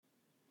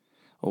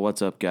Well,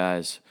 what's up,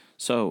 guys?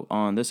 So,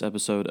 on this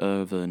episode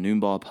of the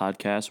Noonball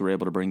podcast, we're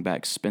able to bring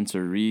back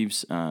Spencer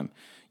Reeves.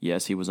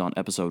 Yes, he was on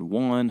episode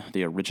 1,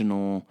 the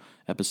original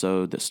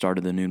episode that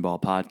started the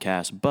Noonball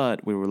podcast,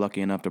 but we were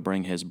lucky enough to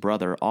bring his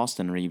brother,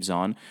 Austin Reeves,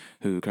 on,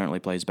 who currently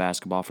plays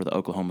basketball for the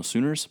Oklahoma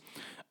Sooners.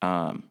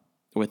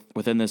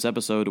 Within this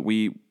episode,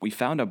 we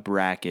found a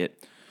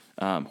bracket,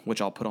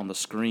 which I'll put on the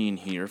screen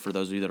here for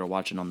those of you that are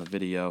watching on the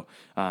video,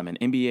 an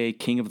NBA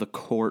King of the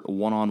Court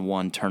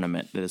one-on-one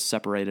tournament that is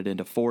separated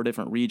into 4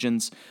 different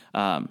regions,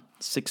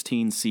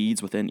 16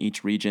 seeds within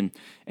each region,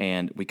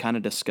 and we kind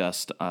of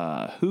discussed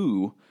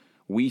who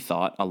we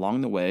thought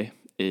along the way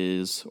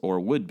is or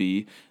would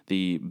be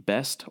the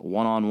best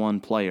one-on-one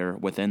player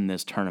within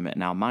this tournament.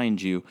 Now,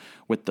 mind you,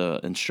 with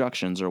the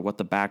instructions or what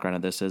the background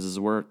of this is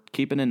we're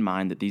keeping in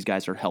mind that these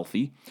guys are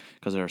healthy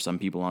because there are some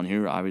people on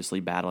here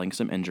obviously battling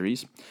some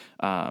injuries.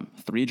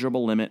 3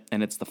 dribble limit,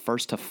 and it's the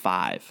first to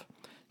 5.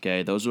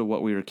 Okay, those are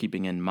what we were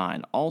keeping in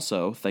mind.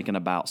 Also, thinking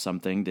about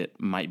something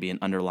that might be an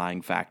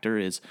underlying factor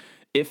is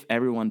if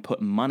everyone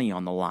put money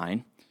on the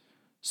line,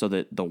 so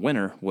that the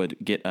winner would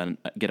get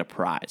a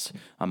prize,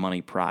 a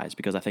money prize,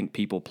 because I think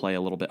people play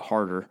a little bit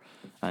harder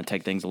and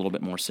take things a little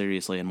bit more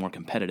seriously and more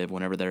competitive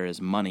whenever there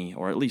is money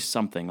or at least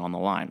something on the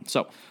line.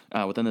 So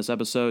within this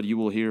episode, you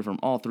will hear from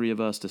all 3 of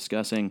us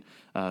discussing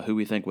who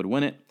we think would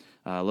win it,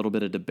 a little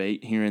bit of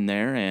debate here and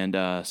there,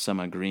 and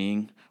some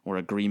agreeing or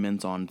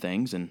agreements on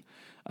things, and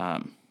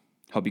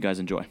hope you guys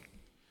enjoy.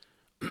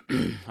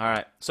 All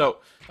right, so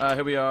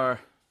here we are,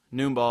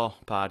 Noonball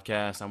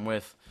Podcast. I'm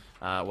with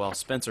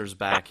Spencer's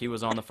back. He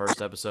was on the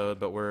first episode,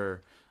 but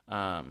we're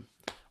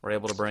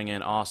able to bring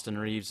in Austin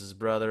Reeves, his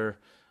brother.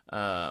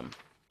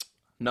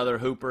 Another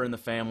hooper in the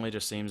family,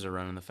 just seems to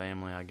run in the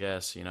family, I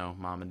guess. You know,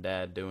 mom and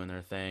dad doing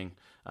their thing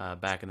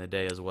back in the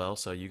day as well.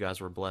 So you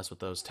guys were blessed with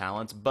those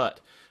talents. But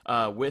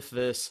with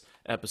this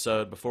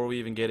episode, before we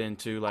even get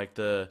into like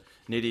the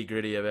nitty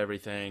gritty of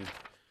everything,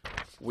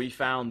 we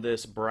found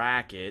this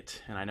bracket,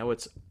 and I know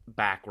it's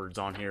backwards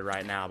on here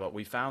right now, but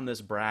we found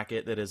this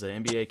bracket that is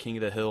an NBA King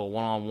of the Hill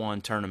one-on-one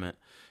tournament,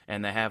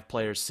 and they have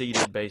players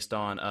seeded based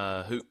on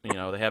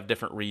they have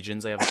different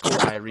regions. They have a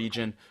Kawhi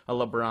region, a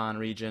LeBron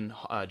region,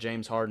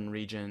 James Harden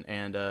region,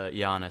 and a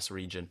Giannis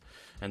region.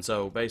 And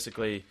so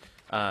basically,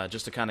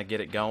 just to kind of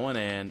get it going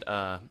and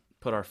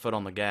put our foot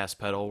on the gas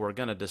pedal, we're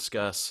going to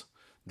discuss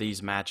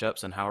these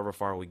matchups, and however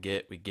far we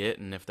get,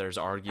 and if there's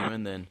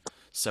arguing, then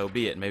so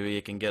be it. Maybe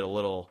it can get a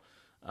little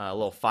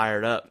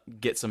fired up,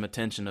 get some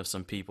attention of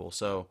some people.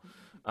 So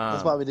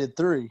that's why we did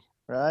 3,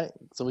 right?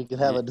 So we could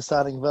have a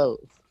deciding vote.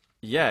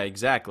 Yeah,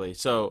 exactly.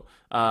 So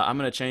I'm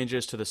going to change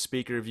this to the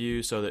speaker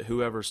view so that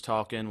whoever's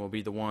talking will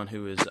be the one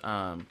who is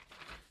going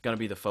to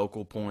be the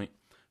focal point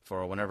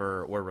for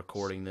whenever we're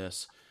recording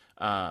this.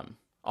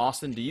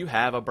 Austin, do you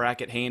have a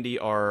bracket handy,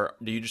 or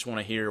do you just want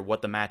to hear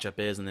what the matchup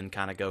is and then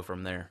kind of go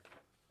from there?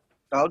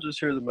 I'll just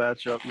hear the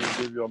matchup and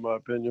give you all my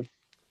opinion.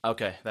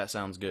 Okay, that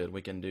sounds good.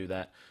 We can do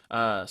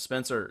that.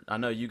 Spencer, I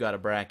know you got a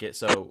bracket,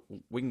 so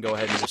we can go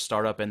ahead and just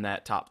start up in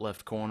that top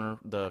left corner,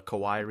 the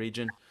Kawhi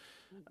region.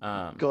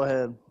 Go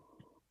ahead.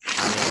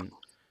 I mean,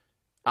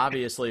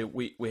 obviously,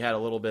 we had a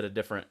little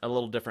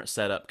different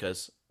setup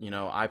because, you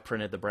know, I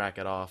printed the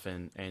bracket off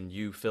and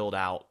you filled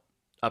out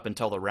up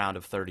until the round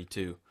of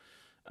 32.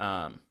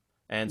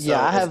 And so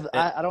yeah,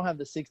 I don't have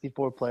the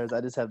 64 players.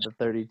 I just have the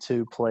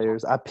 32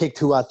 players. I picked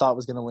who I thought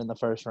was going to win the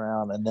first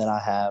round, and then I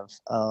have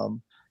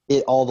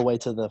it all the way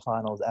to the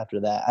finals after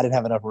that. I didn't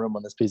have enough room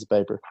on this piece of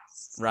paper.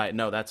 Right.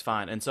 No, that's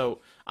fine. And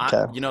so,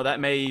 that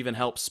may even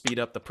help speed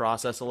up the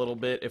process a little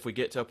bit. If we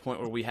get to a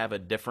point where we have a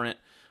different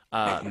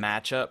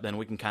matchup, then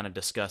we can kind of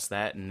discuss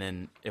that. And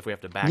then if we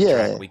have to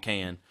backtrack, we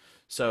can.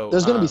 So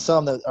there's going to be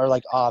some that are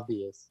like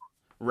obvious.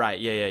 Right.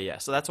 Yeah.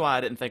 So that's why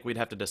I didn't think we'd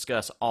have to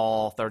discuss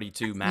all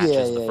 32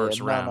 matches the first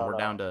round. We're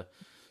down to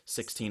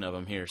 16 of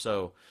them here.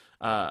 So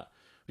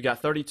we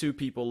got 32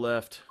 people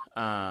left.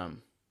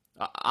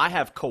 I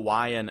have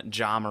Kawhi and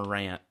Ja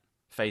Morant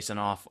facing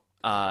off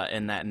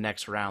in that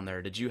next round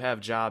there. Did you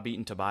have Ja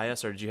beating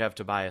Tobias, or did you have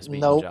Tobias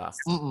beating Ja?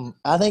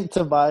 I think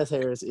Tobias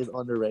Harris is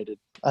underrated.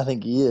 I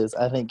think he is.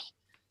 I think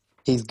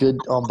he's good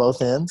on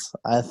both ends.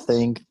 I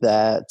think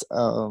that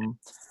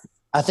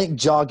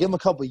Ja, give him a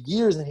couple of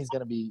years and he's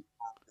going to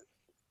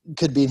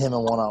could beat him in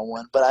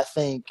one-on-one. But I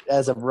think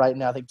as of right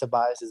now, I think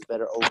Tobias is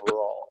better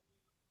overall.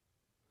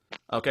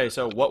 Okay,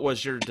 so what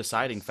was your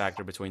deciding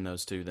factor between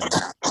those two then?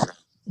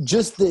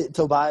 Just that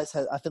Tobias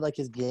I feel like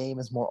his game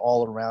is more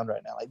all around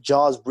right now. Like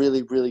Ja's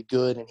really, really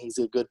good, and he's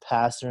a good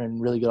passer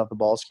and really good off the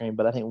ball screen.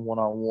 But I think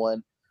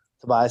one-on-one,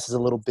 Tobias is a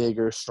little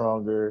bigger,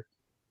 stronger.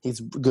 He's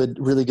good,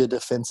 really good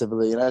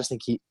defensively, and I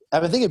think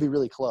it'd be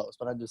really close.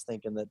 But I'm just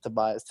thinking that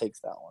Tobias takes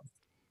that one.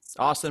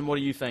 Austin, what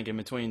are you thinking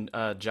between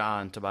Ja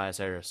and Tobias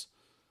Harris?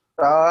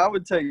 I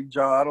would take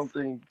Ja. I don't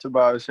think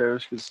Tobias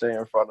Harris could stay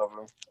in front of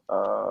him.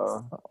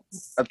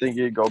 I think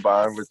he'd go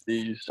by him with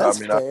these. That's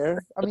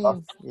fair.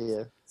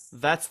 Yeah.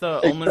 That's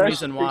the only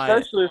reason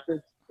why.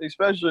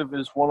 Especially if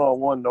it's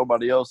one-on-one,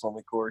 nobody else on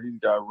the court, he's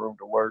got room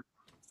to work.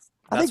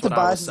 I think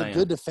Tobias is a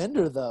good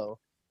defender, though.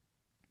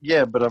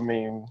 Yeah, but I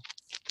mean,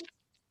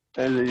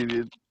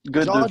 And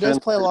good Jaw does defense.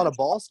 play a lot of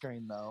ball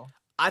screen though.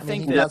 I I mean,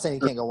 think he's not that saying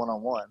he can't go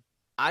 1-on-1.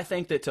 I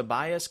think that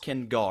Tobias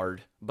can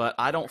guard, but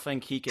I don't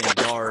think he can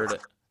guard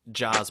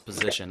Ja's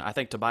position. I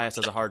think Tobias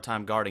has a hard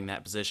time guarding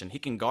that position. He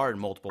can guard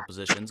multiple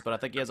positions, but I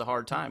think he has a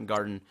hard time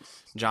guarding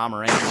Ja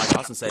Morant, like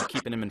Austin said,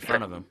 keeping him in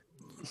front of him.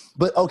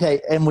 But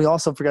okay, and we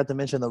also forgot to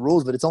mention the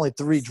rules. But it's only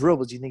 3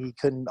 dribbles. You think he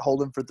couldn't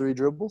hold him for 3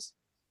 dribbles?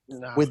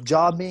 Nah, With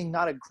Ja being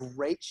not a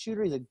great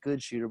shooter, he's a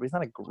good shooter, but he's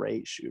not a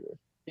great shooter.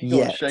 he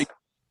gonna Yet. shake.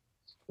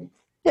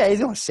 Yeah, he's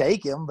gonna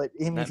shake him, but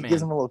if That he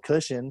gives man- him a little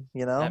cushion,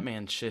 you know. That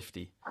man's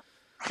shifty.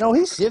 No,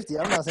 he's shifty.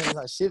 I'm not saying he's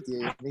not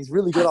shifty. He's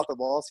really good off the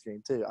ball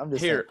screen too. I'm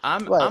just Here,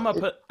 saying. I'm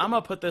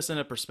gonna put this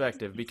into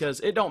perspective because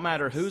it don't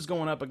matter who's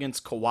going up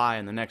against Kawhi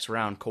in the next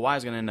round.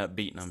 Kawhi's gonna end up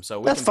beating him. So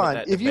we That's can put fine.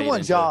 that If you debate want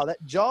into-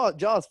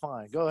 Jaw's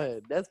fine. Go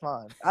ahead. That's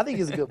fine. I think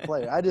he's a good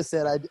player. I just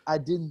said I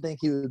didn't think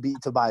he would beat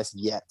Tobias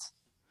yet.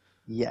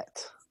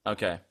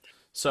 Okay,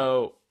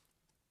 so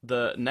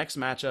the next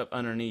matchup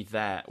underneath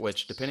that,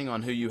 which depending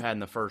on who you had in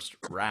the first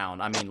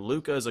round, I mean,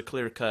 Luka is a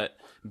clear-cut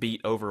beat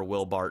over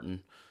Will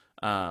Barton.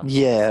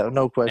 Yeah,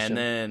 no question.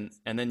 And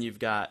then you've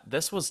got,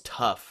 this was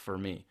tough for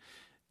me,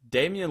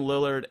 Damian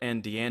Lillard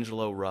and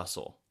D'Angelo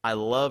Russell. I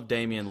love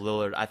Damian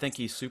Lillard. I think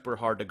he's super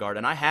hard to guard,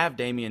 and I have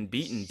Damian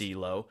beaten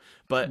D'Lo,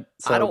 but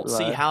So I don't do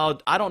see I. how.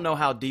 I don't know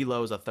how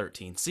D'Lo is a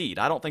 13 seed.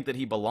 I don't think that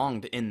he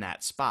belonged in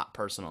that spot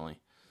personally.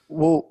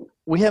 Well,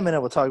 we haven't been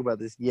able to talk about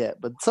this yet,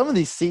 but some of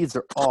these seeds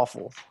are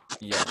awful.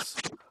 Yes.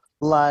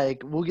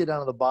 Like, we'll get down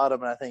to the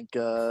bottom, and I think,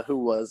 who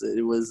was it?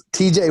 It was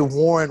T.J.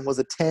 Warren was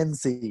a 10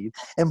 seed,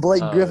 and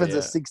Blake Oh, Griffin's yeah.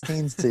 a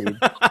 16 seed.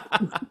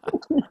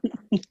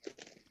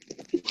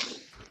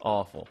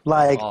 Awful.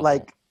 Like,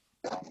 Awful.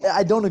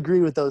 I don't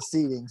agree with those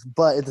seedings,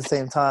 but at the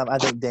same time, I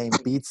think Dame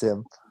beats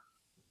him.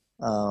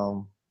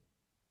 That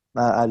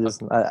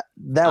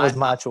was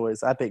my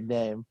choice. I picked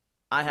Dame.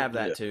 I have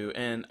that Yeah. too,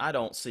 and I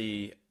don't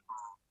see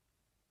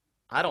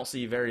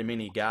very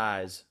many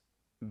guys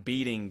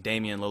beating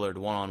Damian Lillard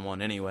one-on-one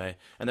anyway.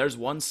 And there's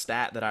one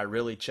stat that I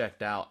really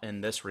checked out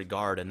in this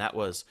regard, and that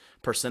was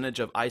percentage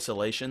of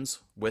isolations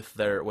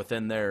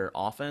within their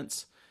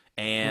offense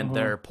and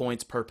their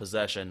points per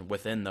possession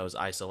within those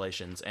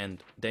isolations.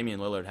 And Damian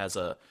Lillard has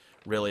a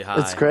really It's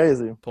high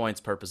crazy. points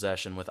per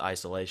possession with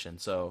isolation.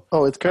 So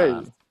Oh, it's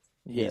crazy.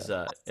 he's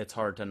it's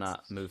hard to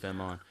not move him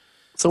on.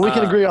 So we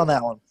can agree on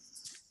that one.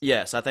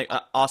 Yes, I think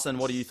Austin,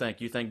 what do you think?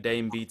 You think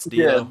Dame beats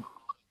D'Lo?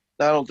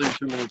 Yeah. I don't think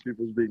too many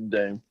people's beating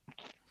Dame.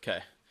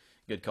 Okay,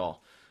 good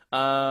call.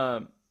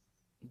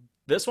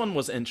 This one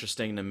was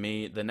interesting to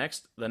me. The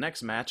next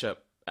matchup,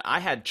 I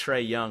had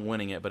Trae Young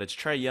winning it, but it's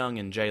Trae Young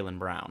and Jaylen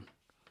Brown.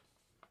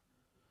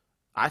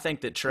 I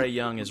think that Trae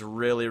Young is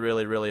really,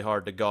 really, really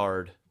hard to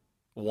guard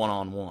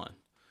one-on-one.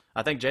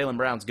 I think Jaylen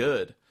Brown's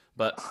good,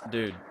 but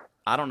dude,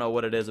 I don't know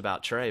what it is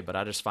about Trae, but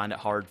I just find it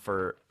hard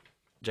for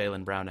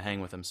Jaylen Brown to hang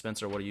with him.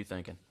 Spencer, what are you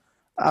thinking?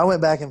 I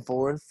went back and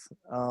forth.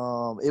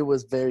 It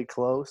was very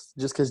close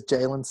just because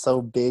Jalen's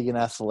so big and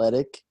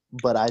athletic,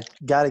 but I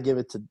got to give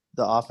it to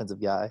the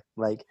offensive guy.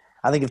 Like,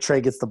 I think if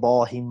Trae gets the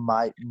ball, he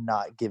might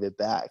not give it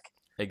back.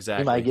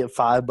 Exactly. He might get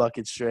 5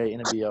 buckets straight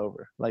and it'd be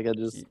over. Like,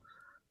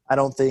 I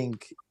don't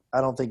think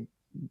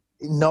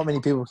not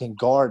many people can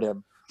guard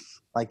him.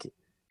 Like,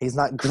 he's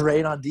not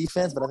great on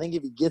defense, but I think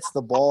if he gets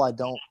the ball, I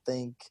don't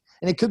think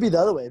 – and it could be the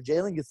other way. If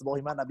Jalen gets the ball,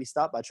 he might not be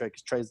stopped by Trae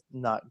because Trae's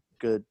not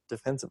good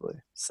defensively.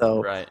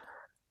 So Right.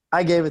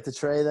 I gave it to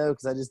Trae, though,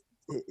 because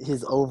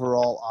his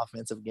overall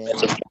offensive game.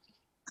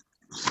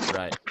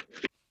 Right.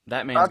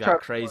 That man's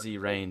got crazy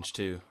range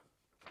too.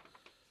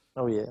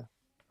 Oh,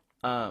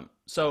 yeah.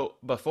 So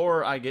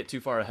before I get too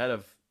far ahead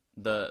of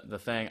the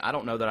thing, I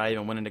don't know that I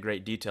even went into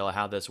great detail of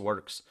how this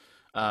works.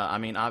 I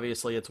mean,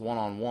 obviously it's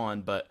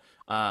one-on-one, but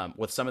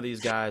with some of these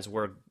guys,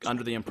 we're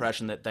under the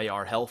impression that they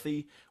are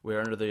healthy.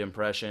 We're under the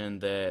impression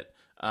that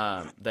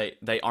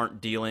they aren't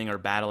dealing or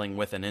battling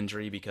with an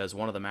injury, because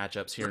one of the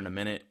matchups here in a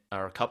minute,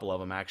 or a couple of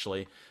them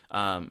actually,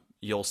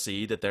 you'll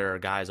see that there are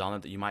guys on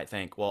it that you might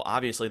think, well,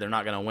 obviously they're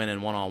not going to win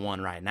in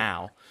one-on-one right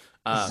now.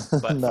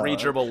 But No, 3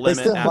 dribble they limit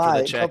still after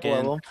might, the a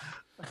couple of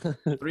check-in.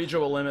 them. 3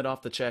 dribble limit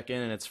off the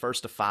check-in, and it's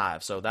 1st to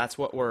 5. So that's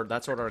what our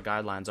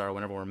guidelines are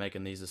whenever we're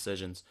making these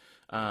decisions.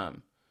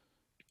 And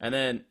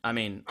then, I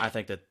mean, I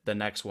think that the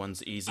next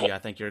one's easy. I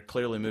think you're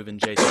clearly moving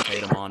Jason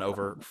Tatum on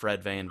over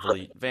Fred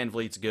VanVleet.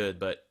 VanVleet's good,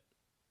 but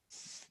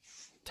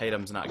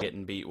Tatum's not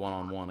getting beat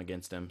one-on-one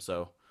against him.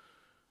 So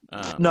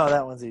No,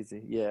 that one's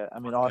easy. Yeah. I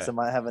mean, Austin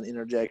might have an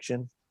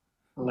interjection.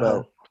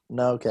 No.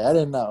 No, okay. I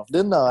didn't know.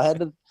 I had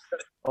to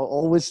 –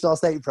 old Wichita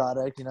State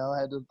product, you know.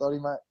 I thought he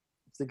might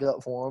stick it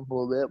up for him a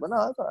little bit. But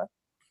no, that's all right.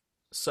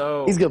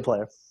 So He's a good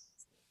player.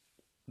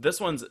 This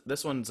one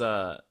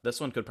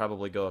could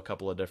probably go a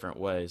couple of different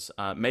ways.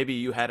 Maybe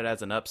you had it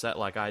as an upset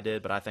like I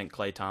did, but I think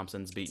Klay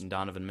Thompson's beating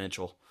Donovan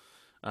Mitchell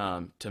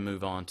to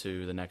move on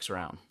to the next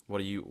round.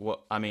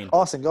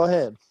 Austin, go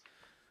ahead.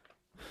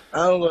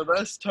 I don't know.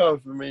 That's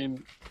tough. I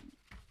mean,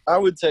 I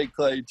would take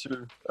Klay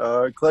too.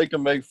 Klay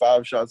can make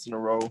 5 shots in a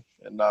row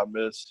and not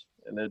miss,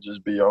 and it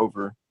just be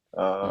over.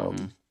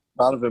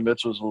 Donovan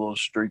Mitchell's a little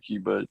streaky,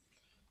 but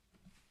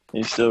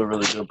He's still a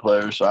really good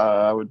player, so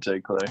I would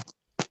take Clay.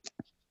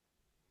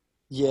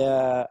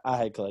 Yeah, I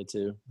had Clay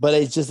too. But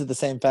it's just at the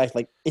same fact,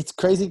 like, it's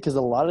crazy because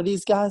a lot of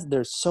these guys,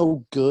 they're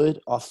so good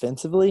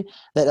offensively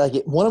that,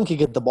 like, one of them could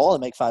get the ball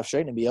and make 5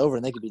 straight and be over,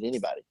 and they could beat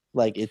anybody.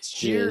 Like, it's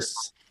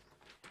just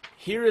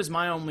Here is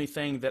my only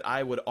thing that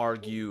I would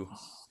argue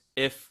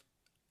if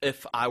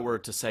I were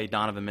to say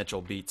Donovan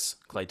Mitchell beats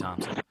Klay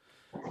Thompson.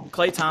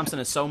 Klay Thompson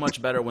is so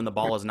much better when the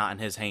ball is not in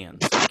his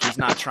hands. Like, he's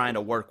not trying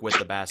to work with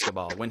the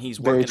basketball. When he's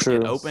Very working to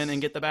get true. open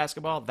and get the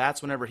basketball,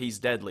 that's whenever he's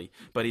deadly.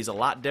 But he's a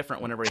lot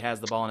different whenever he has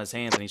the ball in his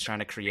hands and he's trying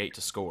to create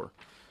to score.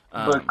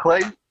 But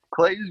Clay's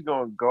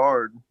going to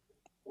guard.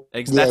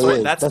 Yeah, he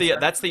is.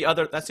 That's the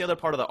other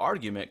part of the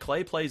argument.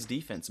 Klay plays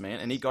defense, man,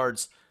 and he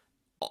guards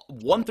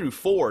 1 through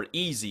 4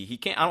 easy. He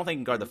can't. I don't think he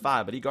can guard the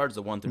 5, but he guards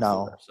the 1 through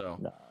 4. So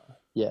no.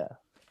 Yeah.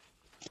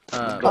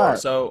 All right.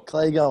 So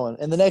Clay going.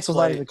 And the next one's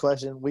not Clay- even a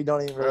question. We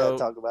don't even really have to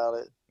talk about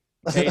it.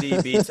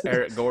 KD beats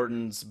Eric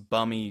Gordon's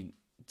bummy.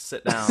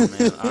 Sit down,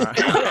 man. All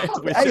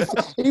right. Hey,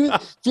 he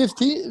was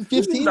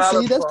 15 not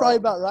a seed. That's probably problem.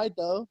 about right,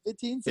 though.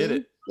 15 seed.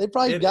 It- They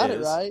probably it got it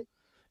is. right.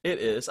 It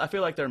is. I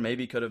feel like there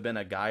maybe could have been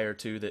a guy or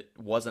two that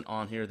wasn't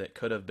on here that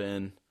could have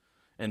been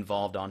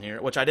involved on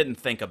here, which I didn't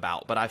think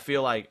about. But I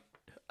feel like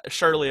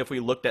surely if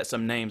we looked at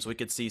some names, we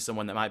could see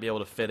someone that might be able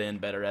to fit in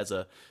better as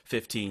a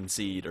 15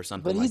 seed or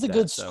something. But he's like a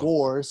good that. So,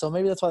 scorer, so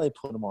maybe that's why they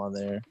put him on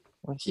there.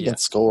 Like, he Yeah. can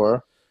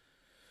score.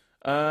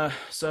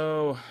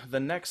 So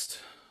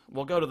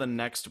we'll go to the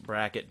next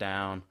bracket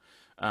down,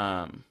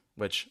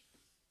 which,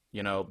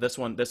 this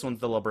one's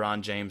the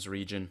LeBron James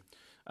region.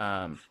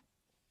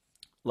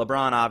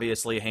 LeBron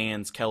obviously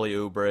hands Kelly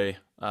Oubre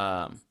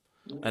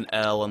an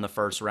L in the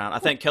first round. I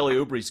think Kelly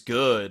Oubre's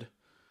good.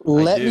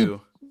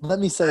 Let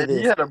me say And he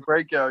this. had a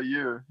breakout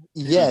year.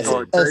 Yes,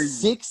 going a crazy.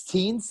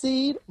 16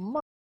 seed?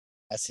 My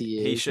ass he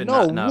is. He should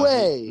no not. No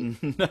way.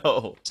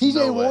 No. TJ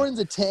no way. Warren's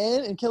a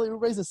 10 and Kelly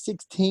Oubre's a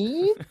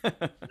 16?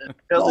 Kelly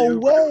No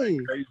Oubre way.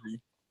 went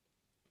crazy.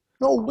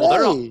 No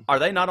Well, way. are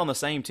they not on the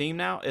same team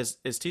now? Is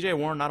TJ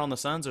Warren not on the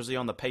Suns, or is he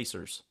on the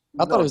Pacers?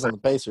 I thought he was on the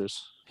Pacers.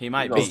 He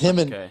might No. be. Him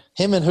and Okay.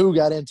 who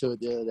got into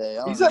it the other day. I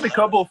don't He's know. had a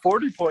couple of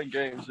 40-point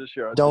games this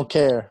year. I Don't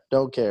think. care.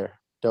 Don't care.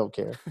 Don't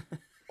care.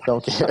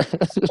 Don't care.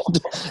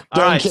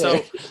 All right, care.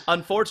 so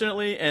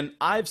unfortunately, and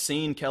I've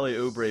seen Kelly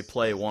Oubre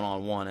play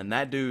one-on-one, and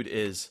that dude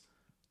is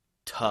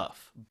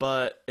tough.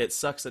 But it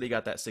sucks that he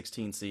got that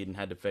 16 seed and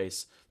had to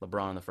face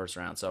LeBron in the first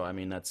round. So, I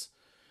mean, that's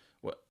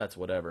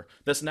whatever.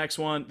 This next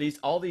one,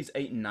 all these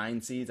 8 and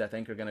 9 seeds, I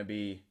think, are going to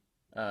be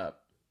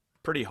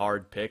pretty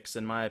hard picks,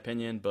 in my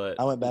opinion. But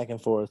I went back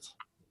and forth.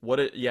 I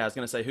was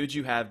going to say, who'd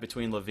you have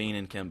between Levine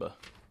and Kimba?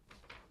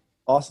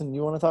 Austin,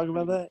 you want to talk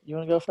about that? You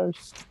want to go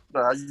first?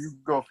 Nah, you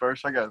go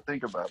first. I got to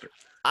think about it.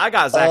 I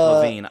got Zach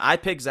Levine. I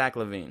picked Zach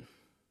Levine.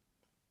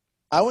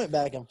 I went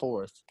back and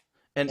forth.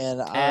 And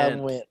I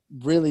went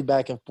really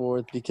back and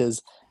forth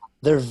because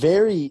they're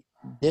very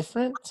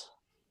different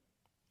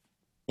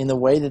in the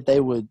way that they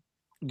would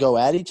go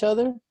at each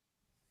other.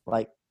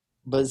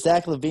 But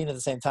Zach Levine at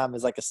the same time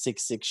is like a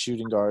 6'6"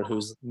 shooting guard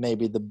who's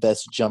maybe the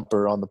best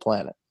jumper on the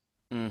planet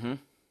Mm-hmm.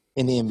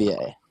 in the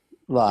NBA.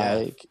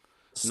 No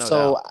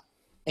doubt.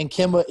 And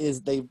Kemba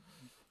is they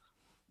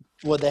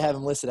have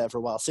him listed at for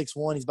a while.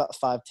 6'1", he's about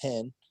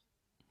 5'10".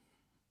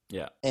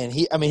 Yeah. And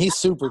he's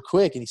super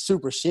quick and he's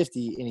super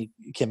shifty and he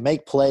can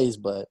make plays,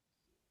 but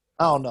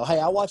I don't know. Hey,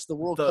 I watched the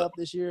World Cup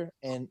this year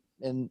and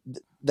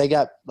they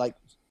got like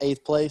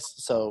 8th place,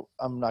 so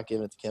I'm not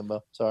giving it to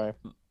Kemba. Sorry.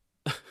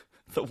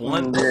 The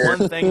one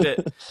thing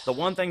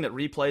that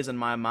replays in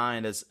my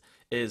mind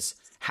is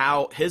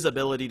how his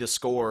ability to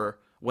score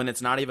when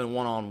it's not even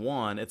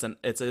one-on-one,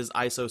 it's his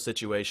ISO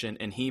situation,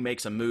 and he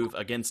makes a move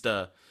against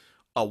a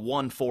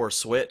 1-4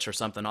 switch or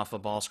something off a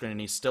ball screen, and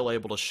he's still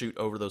able to shoot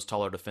over those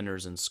taller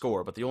defenders and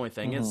score. But the only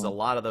thing is a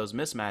lot of those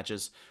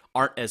mismatches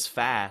aren't as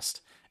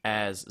fast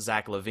as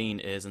Zach Levine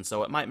is, and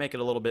so it might make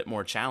it a little bit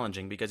more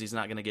challenging because he's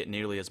not going to get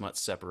nearly as much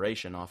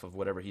separation off of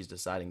whatever he's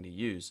deciding to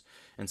use.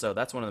 And so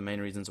that's one of the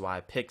main reasons why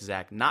I picked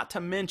Zach. Not to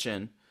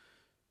mention,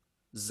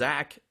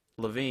 Zach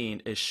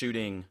Levine is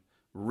shooting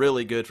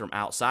really good from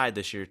outside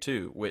this year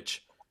too,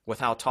 which with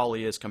how tall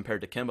he is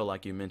compared to Kemba,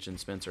 like you mentioned,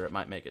 Spencer, it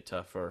might make it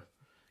tough for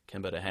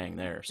Kemba to hang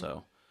there.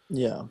 So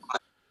Yeah.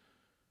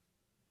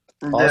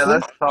 Yeah, Austin?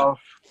 that's tough.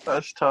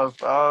 That's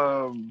tough.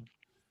 I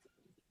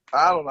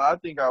don't know. I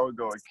think I would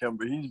go with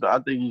Kimber. I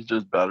think he's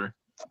just better.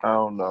 I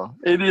don't know.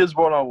 It is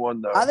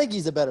one-on-one, though. I think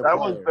he's a better that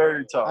player. was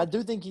very tough. I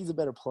do think he's a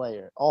better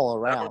player all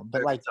was around.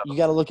 But, very tough. you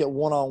got to look at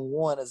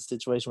one-on-one as a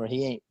situation where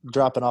he ain't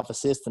dropping off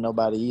assists to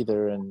nobody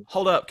either. And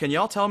hold up, can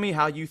y'all tell me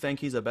how you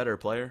think he's a better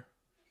player?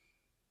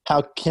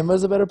 how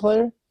Kemba's a better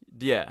player?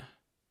 Yeah.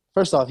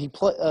 First off,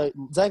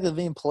 Zach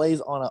Levine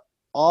plays on an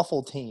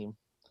awful team.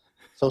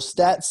 So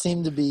stats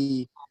seem to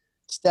be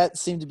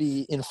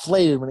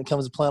inflated when it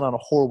comes to playing on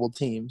horrible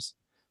teams.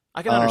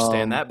 I can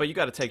understand that, but you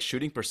got to take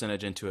shooting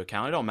percentage into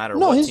account. It don't matter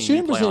No, what his team you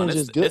shooting play on. percentage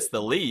is good. It's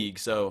the league,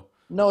 so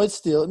No, it's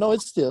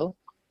still.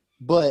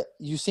 But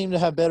you seem to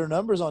have better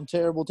numbers on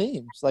terrible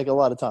teams, like a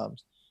lot of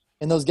times.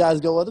 And those guys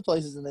go other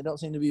places and they don't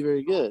seem to be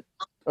very good.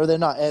 Or they're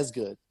not as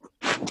good.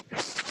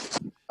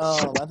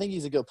 I think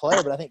he's a good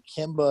player, but I think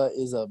Kimba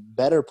is a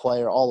better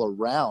player all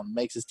around,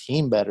 makes his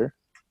team better.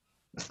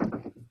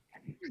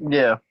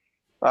 Yeah,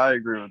 I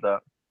agree with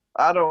that.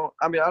 I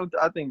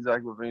think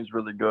Zach LaVine's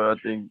really good.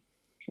 I think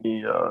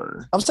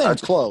I'm saying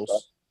it's close.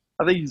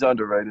 I think he's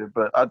underrated,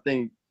 but I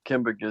think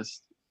Kimba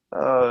gets.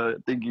 I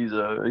think he's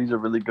a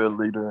really good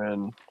leader,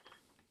 and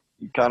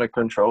he kind of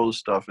controls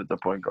stuff at the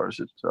point guard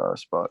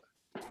spot.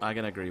 I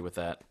can agree with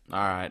that. All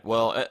right.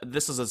 Well,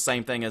 this is the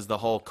same thing as the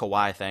whole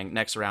Kawhi thing.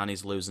 Next round,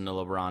 he's losing to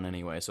LeBron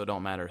anyway, so it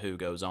don't matter who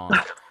goes on.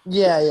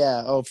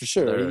 Yeah. Oh, for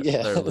sure.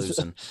 They're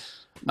losing.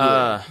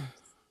 Yeah.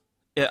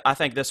 Yeah, I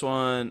think this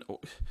one's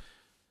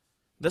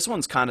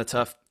kind of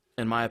tough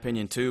in my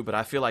opinion too, but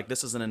I feel like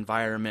this is an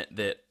environment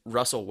that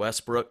Russell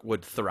Westbrook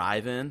would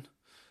thrive in.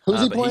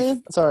 Who's he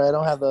playing? Sorry, I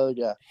don't have the other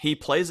guy. He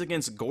plays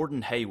against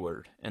Gordon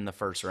Hayward in the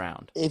first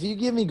round. If you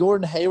give me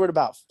Gordon Hayward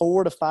about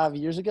 4 to 5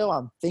 years ago,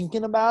 I'm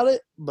thinking about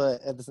it,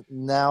 but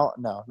now,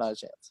 no, not a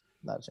chance.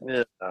 Not a chance.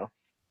 Yeah, no.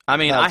 I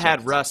mean, I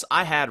had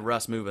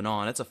Russ moving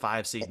on. It's a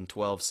 5 seed and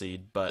 12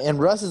 seed, but and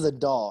Russ is a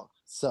dog.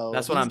 So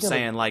that's what I'm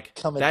saying. Like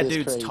that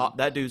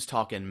dude's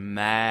talking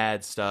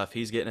mad stuff.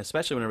 He's getting,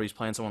 especially whenever he's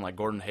playing someone like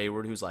Gordon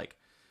Hayward, who's like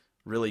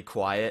really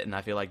quiet and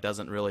I feel like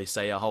doesn't really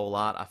say a whole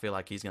lot. I feel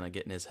like he's gonna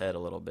get in his head a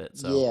little bit.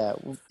 So yeah,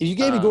 if you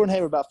gave me Gordon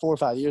Hayward about 4 or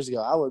 5 years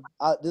ago,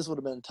 this would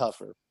have been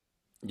tougher.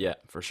 Yeah,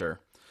 for sure.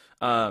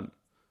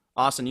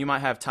 Austin, you might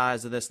have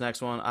ties to this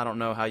next one. I don't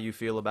know how you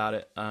feel about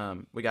it.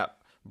 We got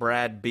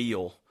Brad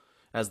Beal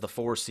as the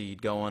 4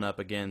 seed going up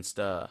against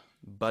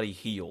Buddy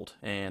Hield,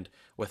 and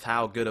with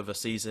how good of a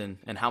season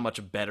and how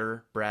much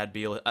better Brad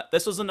Beal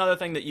this was another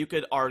thing that you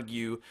could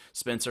argue,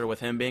 Spencer,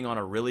 with him being on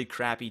a really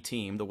crappy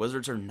team. The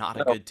Wizards are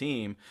not a good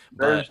team.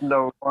 There's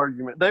no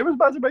argument. They was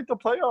about to make the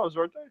playoffs,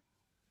 weren't they?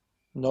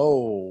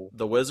 No.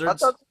 The Wizards? I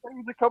thought they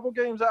was a couple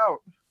games out.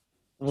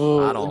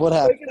 I don't. What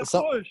happened?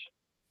 Push.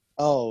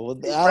 Oh,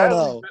 I don't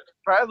know.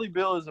 Bradley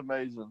Beal is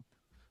amazing.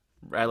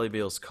 Bradley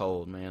Beal's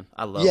cold, man.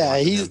 I love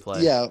watching him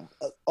play. Yeah,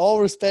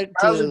 all respect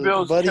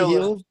to Buddy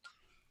Hield.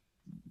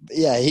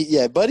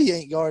 Yeah, Buddy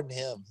ain't guarding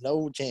him.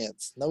 No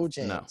chance. No.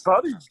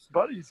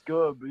 Buddy's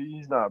good, but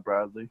he's not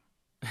Bradley.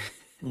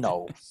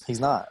 No, he's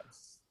not.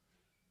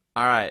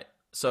 All right.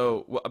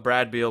 So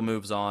Brad Beal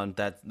moves on.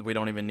 That we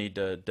don't even need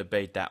to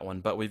debate that one.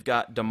 But we've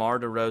got DeMar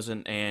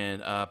DeRozan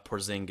and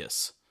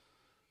Porzingis.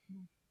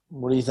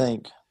 What do you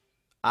think?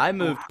 I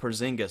moved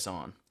Porzingis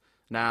on.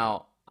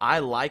 Now, I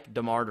like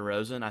DeMar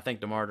DeRozan. I think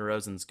DeMar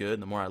DeRozan's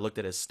good. The more I looked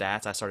at his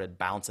stats, I started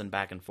bouncing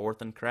back and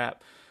forth and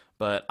crap.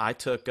 But I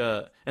took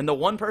and the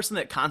one person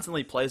that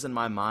constantly plays in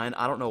my mind,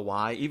 I don't know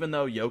why, even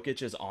though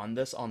Jokic is on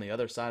the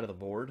other side of the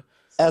board.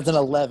 As an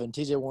 11,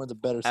 TJ Warren's a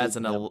better as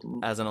an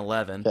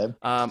 11. Okay.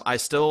 I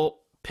still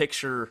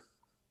picture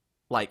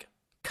like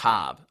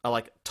Cobb, a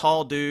like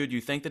tall dude.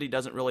 You think that he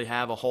doesn't really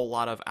have a whole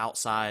lot of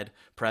outside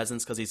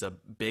presence because he's a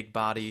big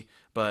body,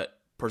 but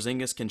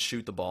Porzingis can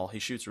shoot the ball. He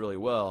shoots really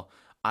well.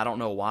 I don't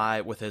know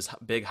why, with his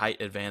big height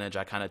advantage,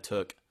 I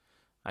took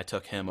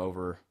him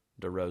over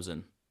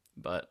DeRozan,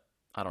 but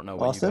I don't know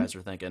what you guys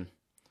are thinking.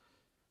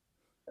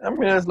 I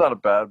mean, it's not a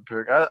bad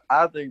pick.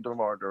 I think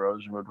DeMar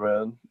DeRozan would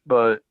win,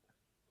 but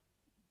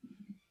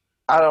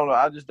I don't know.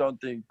 I just don't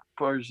think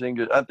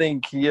Porzingis. I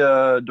think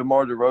DeMar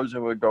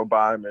DeRozan would go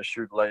by him and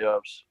shoot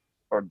layups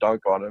or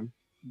dunk on him,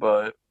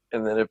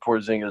 and then if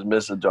Porzingis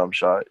misses a jump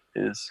shot,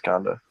 it's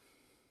kind of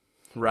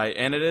right.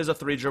 And it is a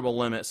 3 dribble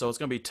limit, so it's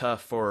going to be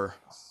tough for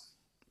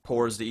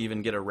Porz to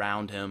even get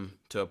around him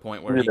to a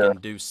point where he can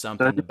do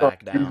something to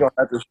back down. He's going to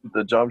have to shoot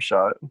the jump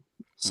shot.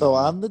 So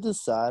I'm the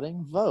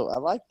deciding vote. I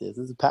like this.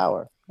 This is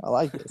power. I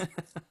like this.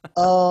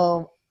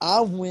 I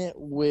went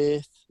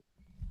with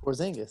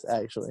Porzingis,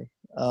 actually.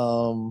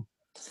 DeMar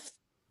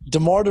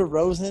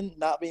DeRozan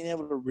not being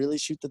able to really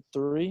shoot the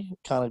 3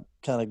 kind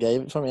of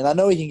gave it for me. And I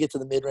know he can get to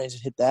the mid-range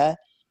and hit that,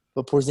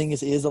 but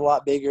Porzingis is a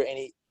lot bigger, and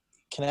he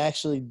can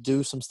actually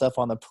do some stuff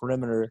on the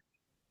perimeter.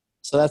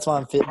 So that's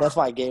why that's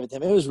why I gave it to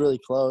him. It was really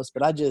close,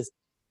 but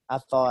I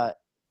thought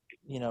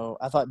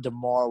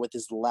DeMar with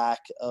his lack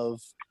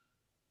of –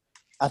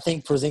 I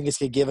think Porzingis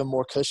could give him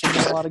more cushion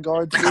than a lot of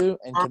guards do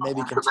and can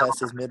maybe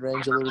contest his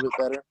mid-range a little bit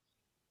better.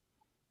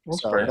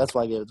 That's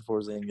why I gave it to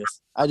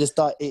Porzingis. I just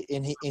thought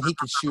and he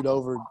could shoot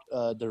over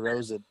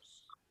DeRozan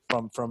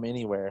from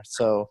anywhere.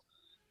 So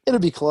it'll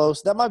be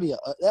close. That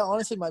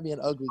honestly might be an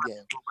ugly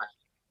game.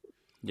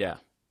 Yeah.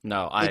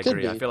 No, I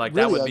agree. I feel like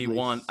really that would be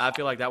one. I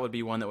feel like that would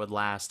be one that would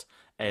last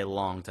a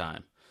long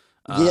time.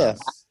 Yeah.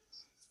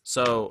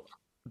 So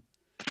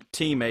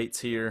teammates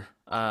here.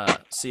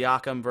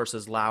 Siakam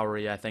versus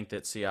Lowry. I think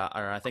that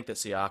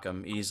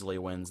Siakam easily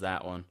wins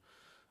that one.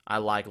 I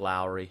like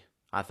Lowry.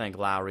 I think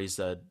Lowry's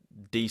a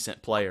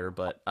decent player,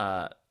 but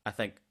I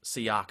think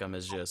Siakam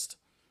is just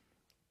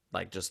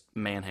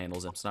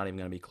manhandles him. It's not even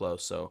going to be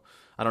close. So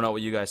I don't know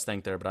what you guys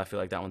think there, but I feel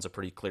like that one's a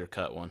pretty clear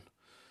cut one.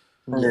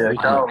 Yeah,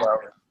 Kyle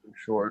Lowry's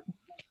short.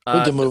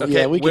 We can move.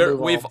 Okay, we can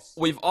move on.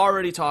 We've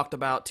already talked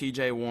about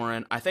T.J.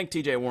 Warren. I think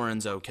T.J.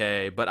 Warren's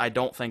okay, but I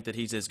don't think that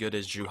he's as good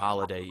as Jrue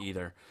Holiday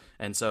either.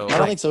 And so I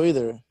don't think so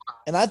either.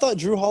 And I thought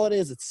Jrue Holiday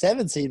as a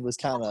 7 seed was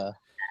kind of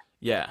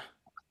yeah.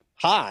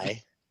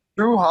 High,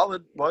 Drew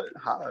Holiday, what?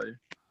 High. What are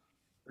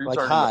you like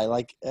talking high,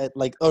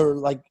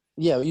 about?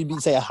 yeah, you'd be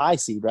say a high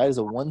seed, right? Is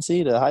a 1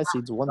 seed? A high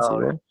seed's a 1 seed, Oh,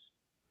 yeah. right?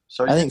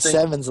 So I you think think?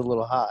 7's a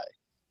little high.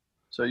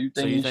 So you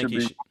So think you he think should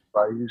be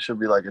like? He should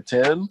be like a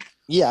 10?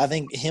 Yeah, I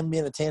think him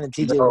being a 10 and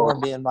TJ No.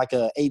 Warren being like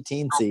a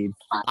 18 seed.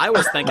 I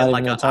was thinking Not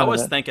like even in a a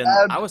tournament.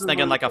 I was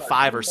thinking like a Absolutely.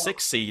 5 or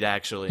 6 seed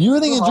actually. You were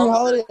thinking Drew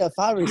Holiday at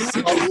 5 or 6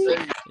 seed?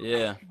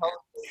 Yeah.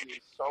 Holiday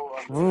is so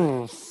underrated.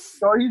 Mm.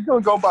 So he's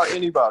gonna go by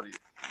anybody,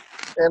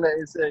 and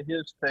it's at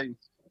his pace.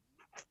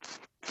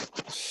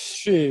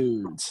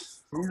 Shoot.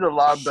 He's a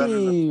lot better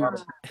than a lot of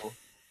Shoot. people.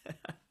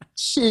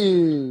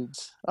 Shoot.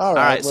 All All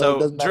right. right, Well, it so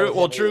doesn't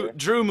matter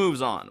Drew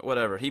moves on.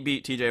 Whatever. He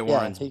beat TJ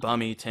Warren's he-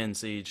 bummy 10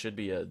 seed. Should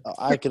be a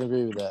I can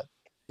agree with that.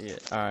 yeah.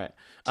 All right.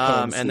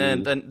 10 And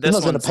then seed. He this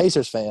must have been a one's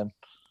Pacers fan.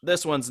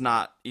 this one's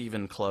not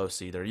even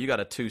close either. You got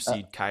a 2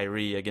 seed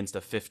Kyrie against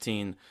a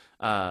 15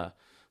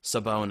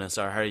 Sabonis,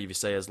 or however you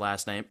say his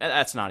last name.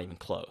 That's not even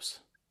close.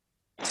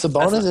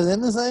 Sabonis is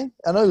in this thing?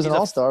 I know he was an He's a-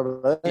 all-star,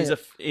 but He's a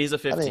even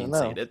 15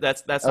 know. seed.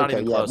 That's not Okay,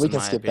 even yeah, close we in can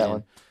my skip that opinion.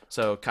 one.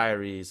 So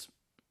Kyrie's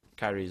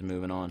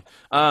moving on.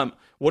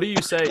 What do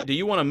you say? Do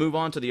you want to move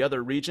on to the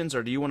other regions,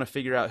 or do you want to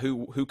figure out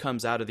who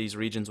comes out of these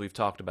regions we've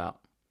talked about?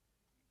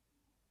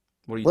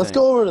 What do you Let's think?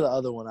 go over to the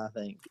other one, I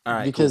think. All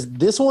right, because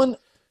this one,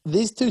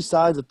 these two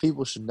sides of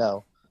people should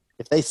know.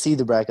 If they see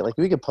the bracket, like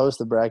we could post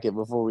the bracket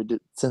before we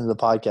send the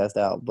podcast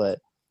out, but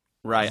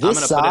Right.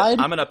 this I'm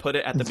gonna put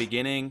it at the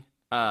beginning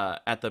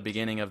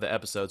of the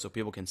episode so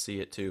people can see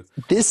it too.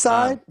 this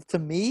side, to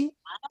me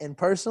and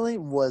personally,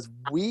 was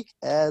weak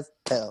as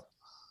hell.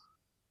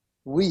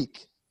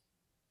 Weak.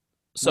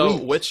 So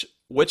Weak.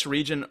 which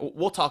region?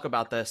 We'll talk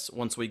about this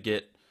once we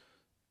get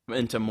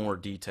into more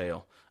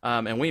detail.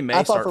 And we may I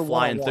thought start for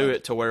flying through one-on-one.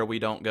 it to where we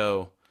don't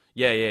go,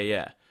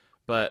 yeah.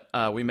 But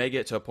we may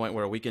get to a point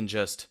where we can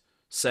just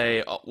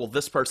say, oh, well,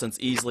 this person's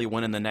easily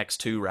winning the next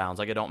 2 rounds.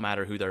 Like, it don't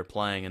matter who they're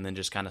playing, and then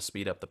just kind of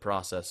speed up the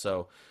process.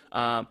 So,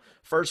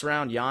 first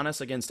round,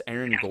 Giannis against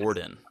Aaron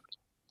Gordon.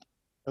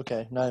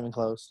 Okay, not even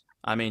close.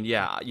 I mean,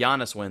 yeah,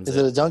 Giannis wins Is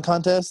it a dunk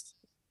contest?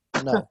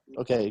 No.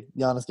 Okay,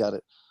 Giannis got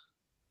it.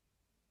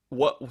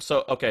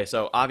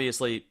 So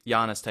obviously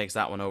Giannis takes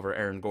that one over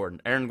Aaron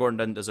Gordon. Aaron Gordon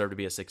doesn't deserve to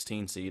be a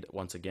 16 seed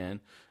once again,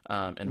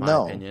 in my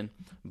No. opinion.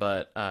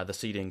 But the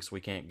seedings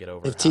we can't get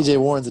over. If TJ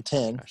Warren's a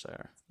 10. Gosh, they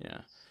are.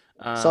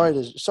 Yeah. Sorry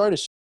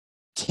to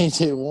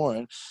TJ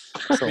Warren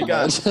so We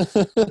got-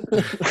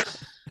 much.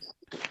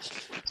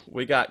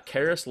 We got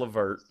Karis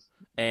LeVert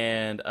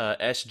and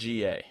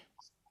SGA.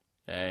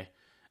 Okay,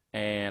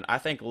 and I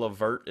think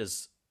LeVert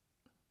is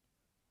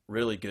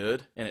really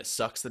good, and it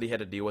sucks that he had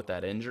to deal with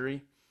that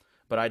injury.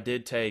 But I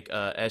did take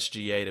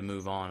SGA to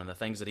move on, and the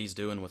things that he's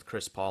doing with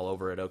Chris Paul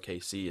over at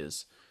OKC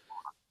is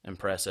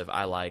impressive.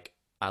 I like.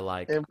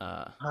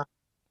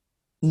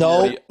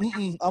 No, Yeah.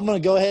 I'm gonna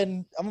go ahead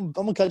and I'm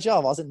gonna cut you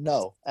off. I said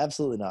no,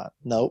 absolutely not.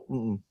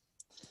 No,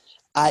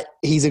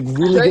 he's a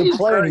really Jay good is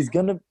player. And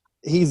great.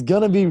 he's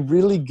gonna be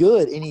really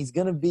good, and he's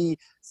gonna be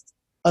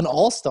an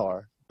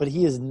all-star. But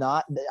he is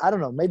not. I don't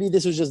know. Maybe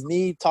this was just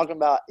me talking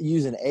about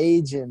using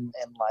age and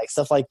like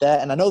stuff like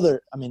that. And I know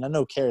I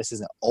know Karis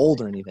isn't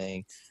old or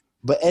anything,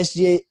 but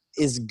SGA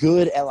is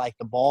good at like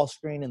the ball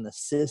screen and the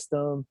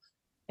system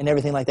and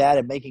everything like that,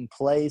 and making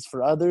plays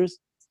for others.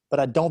 But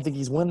I don't think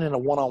he's winning in a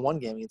one-on-one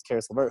game against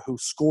Karis LeVert, who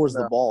scores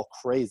the No. ball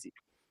crazy.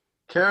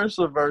 Karis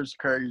LeVert's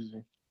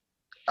crazy.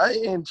 I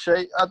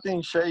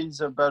think Shay's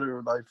a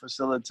better like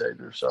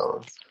facilitator.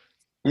 So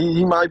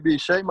Shea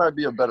might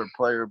be a better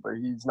player, but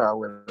he's not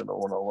winning a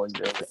one-on-one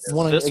game.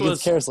 This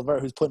Against Karis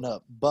LeVert, who's putting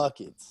up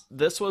buckets.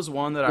 This was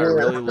one that I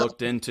really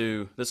looked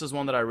into. This is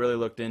one that I really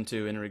looked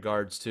into in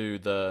regards to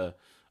the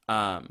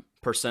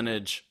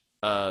percentage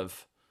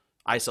of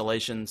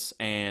isolations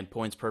and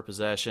points per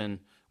possession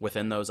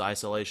within those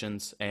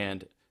isolations,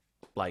 and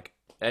like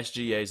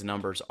SGA's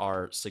numbers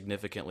are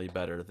significantly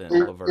better than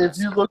If LeVert's.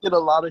 you look at a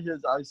lot of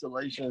his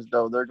isolations,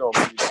 though, they're going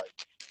to be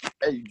like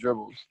 8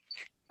 dribbles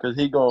because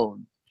he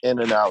going in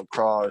and out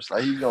cross.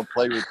 Like, he's going to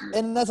play with you.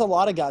 And that's a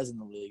lot of guys in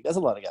the league.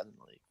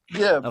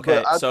 Yeah,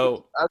 Okay, but I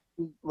so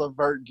think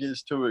LeVert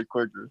gets to it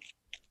quicker.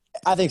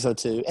 I think so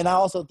too. And I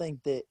also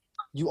think that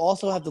you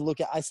also have to look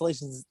at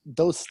isolations.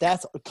 Those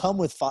stats come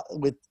with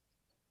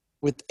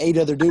 8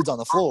 other dudes on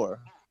the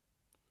floor.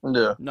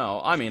 Yeah.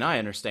 no, I mean I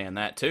understand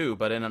that too,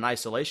 but in an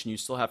isolation, you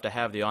still have to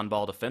have the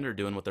on-ball defender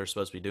doing what they're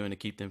supposed to be doing to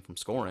keep them from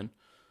scoring.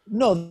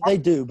 No, they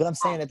do. But I'm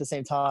saying at the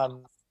same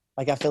time,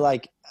 like I feel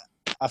like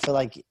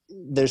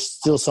there's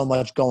still so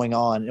much going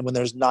on, and when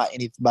there's not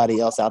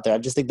anybody else out there, I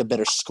just think the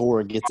better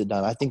scorer gets it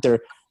done. I think they're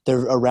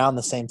around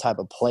the same type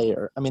of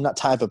player. I mean, not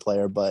type of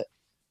player, but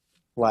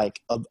like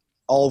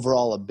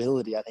overall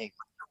ability. I think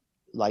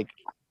like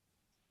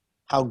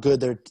how good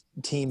their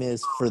team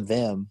is for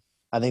them.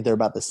 I think they're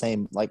about the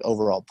same like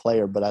overall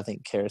player, but I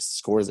think Karis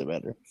scores it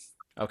better.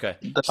 Okay,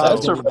 The I was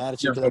Nets gonna are be mad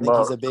at you because I think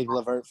he's a big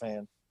LeVert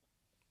fan.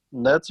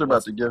 Nets are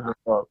about to give him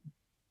up.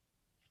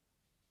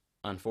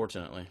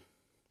 unfortunately.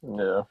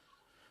 Yeah.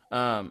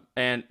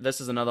 And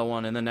this is another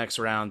one in the next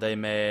round. They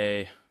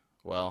may,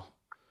 well,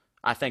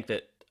 I think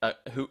that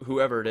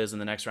whoever it is in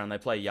the next round, they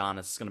play Giannis.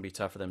 It's going to be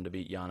tough for them to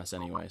beat Giannis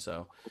anyway.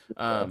 So,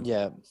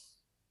 Yeah.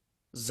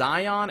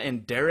 Zion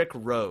and Derrick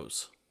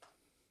Rose.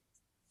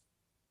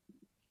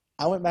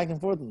 I went back and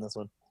forth in this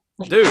one.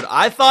 Dude,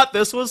 I thought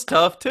this was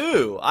tough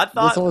too. I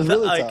thought This one was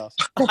really like, tough.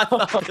 I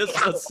thought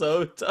this was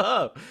so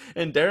tough.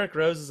 And Derrick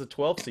Rose is a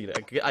 12th seed.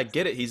 I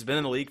get it. He's been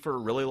in the league for a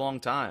really long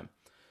time.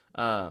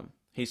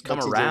 He's come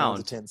But TJ around.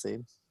 Warren's a 10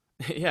 seed.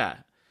 Yeah,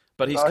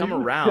 but he's He come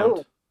was around.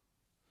 killing.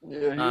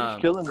 Yeah, he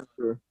was killing it.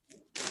 Sure.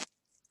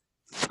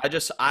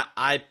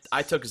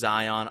 I took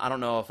Zion. I don't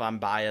know if I'm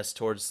biased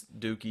towards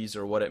Dookies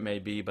or what it may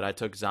be, but I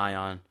took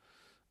Zion.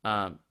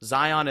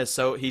 Zion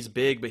he's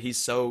big, but he's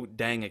so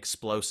dang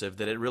explosive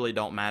that it really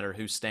don't matter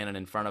who's standing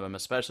in front of him,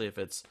 especially if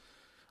it's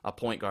a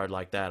point guard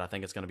like that. I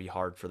think it's going to be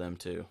hard for them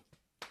to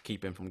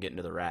keep him from getting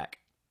to the rack.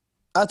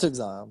 I took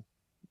Zion.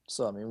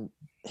 So, I mean,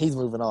 he's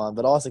moving on.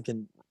 But Austin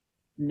can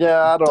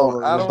Yeah, I throw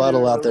don't. a I don't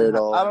rebuttal even out there really at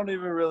all. I don't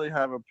even really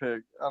have a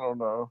pick. I don't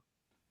know.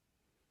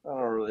 I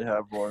don't really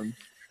have one.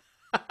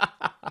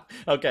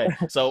 Okay,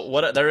 so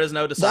what? There is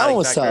no deciding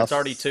was factor. tough. It's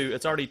already two.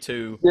 It's already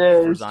two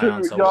Yeah, for it's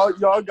Zion. two. So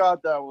Y'all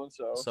got that one.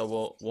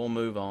 So we'll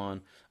move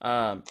on.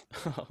 Oh,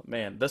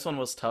 man, this one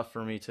was tough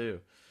for me too.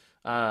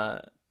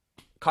 Karl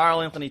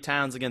Anthony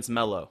Towns against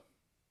Melo.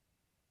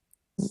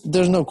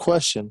 There's no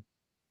question.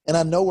 And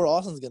I know where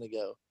Austin's going to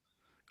go.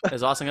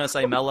 Is Austin going to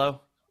say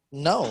Melo?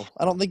 No,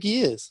 I don't think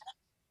he is.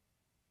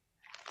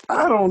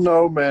 I don't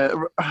know, man.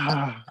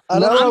 I'm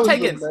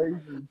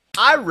Amazing.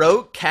 I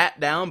wrote Cat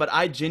down, but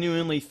I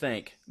genuinely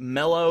think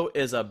Melo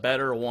is a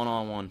better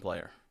one-on-one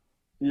player.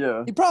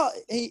 Yeah,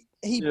 He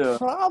Yeah.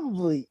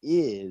 probably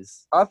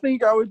is. I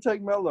think I would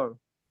take Melo.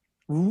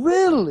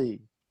 Really?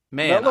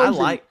 Man,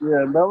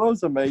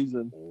 Melo's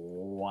amazing.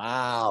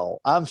 Wow.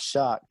 I'm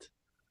shocked.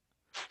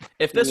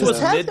 if this Yeah. was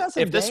Cat's mid got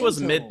some if this was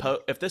game to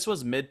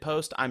him. mid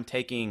post, I'm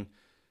taking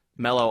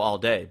Melo all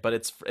day, but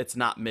it's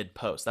not mid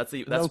post. That's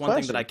one thing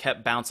question. that I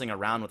kept bouncing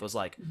around with was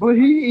like, But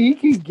he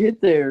can get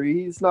there.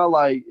 It's not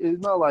like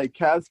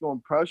Cat's gonna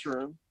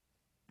pressure him.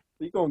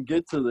 He gonna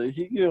get to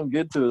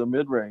the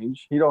mid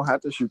range. He don't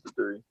have to shoot the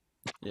three.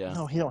 yeah.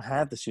 No, he don't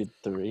have to shoot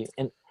three.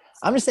 And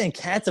I'm just saying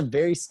Cat's a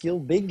very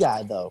skilled big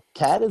guy, though.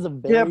 Cat is a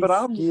very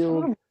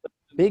skilled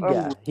big I'm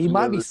guy. He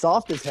might be with it.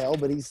 soft as hell,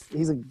 but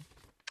he's a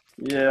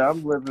Yeah,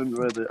 I'm living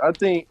with it. I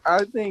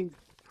think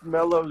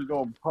Melo's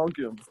gonna punk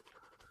him.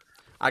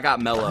 I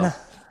got Melo.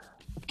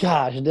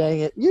 gosh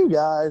dang it. You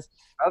guys.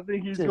 I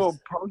think he's gonna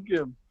punk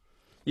him.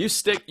 You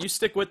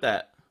stick with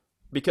that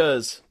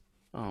because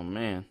oh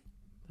man,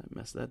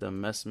 that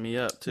done messed me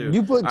up too.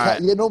 You put All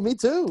Cat, right. me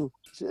too.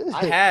 Shit.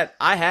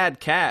 I had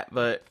Cat,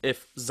 but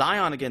if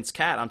Zion against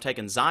Cat, I'm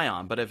taking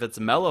Zion. But if it's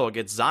Melo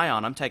against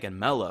Zion, I'm taking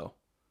Melo.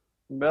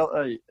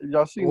 Hey,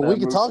 y'all seen Well, that? we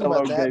can move talk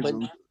about Melo that, gave but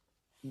him?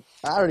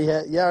 I already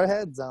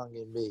had Zion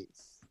getting beat.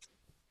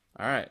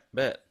 All right,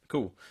 bet.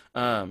 Cool.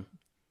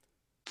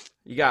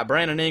 You got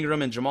Brandon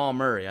Ingram and Jamal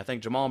Murray. I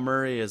think Jamal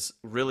Murray is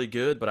really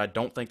good, but I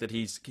don't think that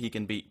he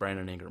can beat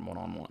Brandon Ingram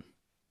one-on-one.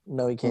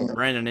 No, he can't.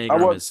 Brandon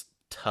Ingram is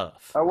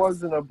tough. I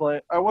wasn't a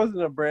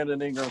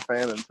Brandon Ingram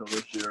fan until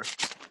this year.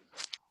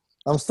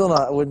 I'm still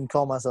not. I wouldn't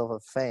call myself a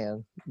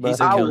fan, but He's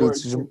I a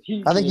think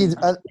killer. I think he's.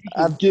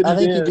 I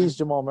think he beats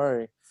Jamal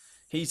Murray.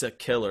 He's a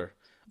killer.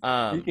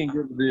 He can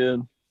get it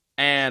in.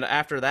 And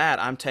after that,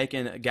 I'm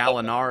taking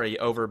Gallinari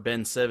over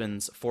Ben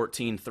Simmons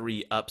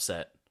 14-3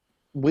 upset.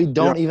 We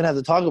don't even have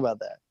to talk about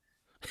that.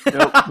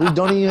 Yep. We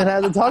don't even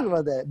have to talk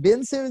about that.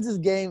 Ben Simmons'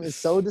 game is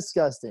so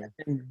disgusting.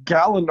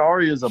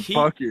 Gallinari is a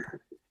bucket.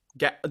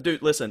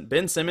 Dude, listen,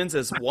 Ben Simmons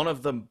is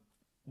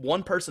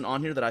one person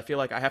on here that I feel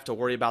like I have to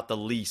worry about the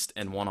least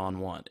in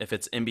one-on-one if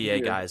it's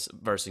NBA guys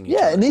versus each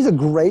other. And he's a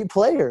great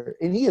player,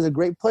 and he is a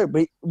great player.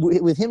 But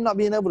with him not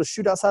being able to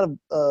shoot outside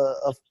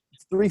of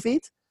 3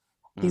 feet,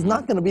 he's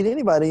not going to beat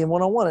anybody in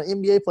one-on-one. An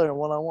NBA player in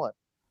one-on-one.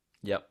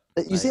 Yep.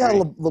 You see how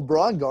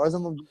LeBron guards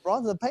him?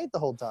 LeBron's in the paint the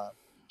whole time,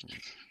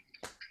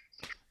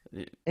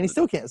 and he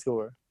still can't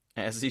score.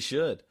 As he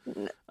should.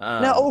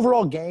 Now,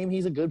 overall game,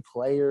 he's a good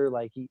player.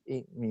 Like he's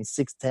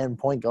 6'10"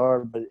 point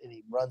guard, and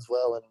he runs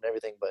well and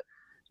everything. But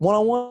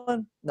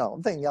one-on-one, no,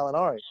 I'm thinking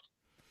Gallinari.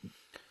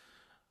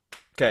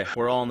 Okay,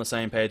 we're all on the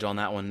same page on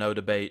that one. No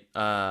debate.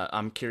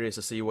 I'm curious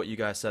to see what you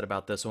guys said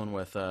about this one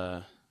with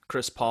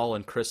Chris Paul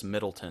and Chris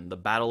Middleton, the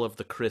battle of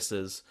the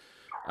Chris's.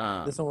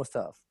 This one was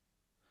tough.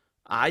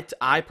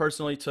 I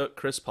personally took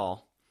Chris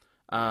Paul.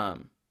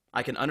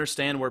 I can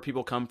understand where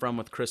people come from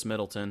with Chris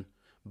Middleton,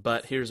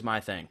 but here's my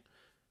thing.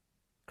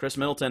 Chris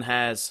Middleton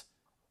has,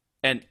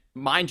 and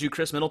mind you,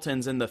 Chris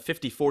Middleton's in the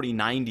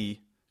 50-40-90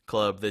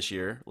 club this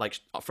year. Like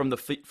from the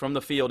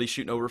field, he's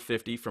shooting over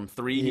 50. From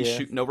three, he's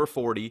shooting over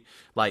 40.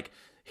 Like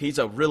he's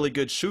a really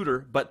good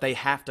shooter, but they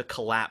have to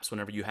collapse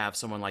whenever you have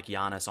someone like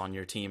Giannis on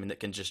your team and that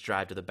can just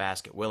drive to the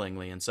basket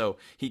willingly. And so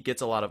he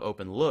gets a lot of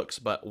open looks.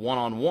 But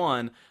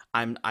one-on-one,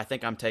 I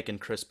think I'm taking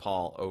Chris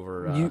Paul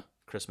over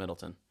Chris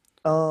Middleton.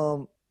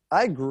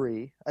 I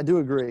agree. I do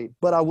agree.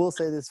 But I will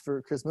say this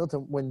for Chris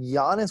Middleton. When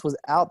Giannis was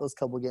out those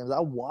couple of games,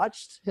 I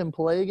watched him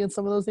play against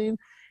some of those teams,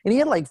 and he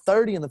had like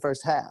 30 in the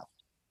first half.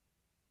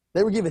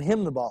 They were giving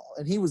him the ball,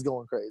 and he was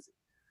going crazy.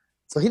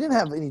 So he didn't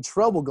have any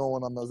trouble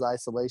going on those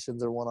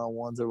isolations or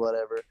one-on-ones or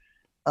whatever.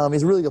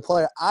 He's a really good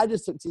player. I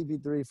just took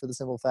CP3 for the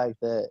simple fact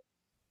that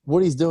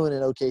what he's doing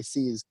in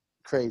OKC is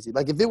crazy.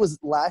 Like, if it was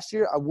last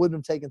year, I wouldn't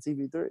have taken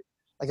CP3.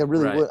 Like, I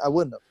really would. I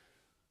wouldn't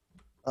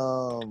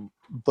have.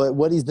 But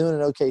what he's doing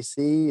in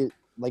OKC,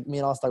 like me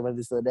and Austin talked about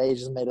this the other day,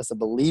 just made us a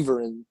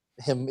believer in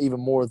him even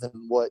more than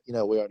what, we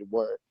already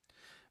were.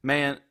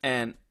 Man,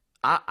 and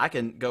I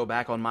can go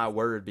back on my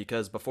word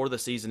because before the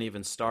season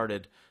even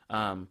started,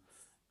 Ryan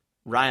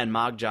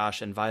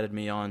Mogjosh invited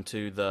me on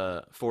to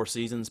the Four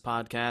Seasons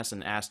podcast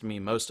and asked me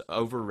most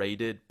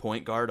overrated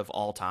point guard of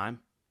all time.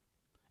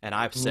 And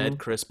I've said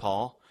Chris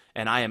Paul,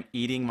 and I am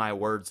eating my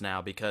words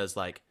now because,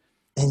 like,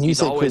 and you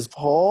said Chris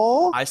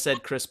Paul? I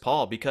said Chris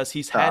Paul because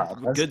he's had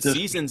good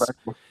seasons.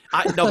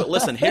 No, but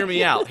listen, hear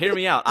me out. Hear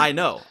me out. I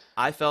know.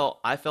 I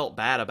felt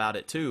bad about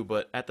it too,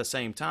 but at the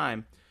same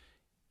time,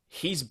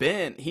 he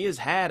has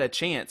had a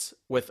chance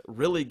with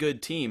really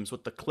good teams,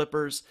 with the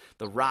Clippers,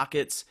 the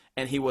Rockets,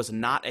 and he was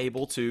not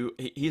able to.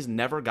 He's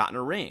never gotten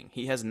a ring.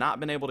 He has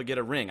not been able to get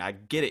a ring. I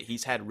get it.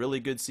 He's had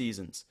really good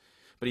seasons,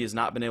 but he has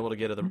not been able to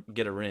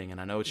get a ring. And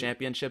I know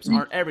championships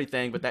aren't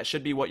everything, but that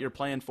should be what you're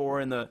playing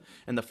for in the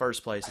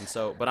first place. And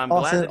so, but I'm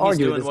glad that he's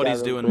doing what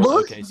he's doing with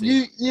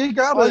OKC. You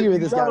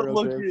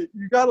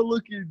gotta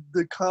look at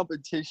the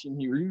competition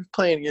here. He's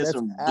playing against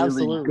some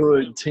really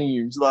good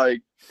teams, like.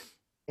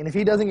 And if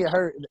he doesn't get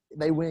hurt,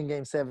 they win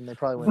Game 7. They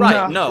probably win.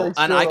 Right? No,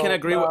 and I can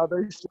agree with.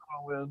 They still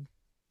don't win.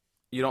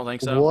 You don't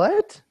think so?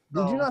 What?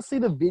 Did you not see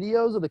the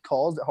videos of the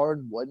calls that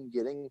Harden wasn't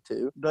getting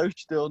too? They're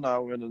still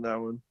not winning that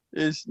one.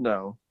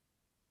 No.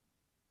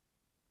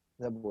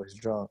 That boy's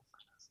drunk.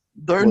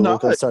 They're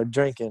not. Go start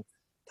drinking.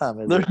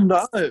 They're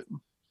not. They're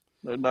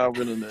not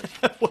winning it.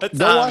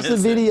 Go watch the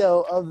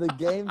video of the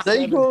Game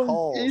 7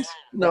 calls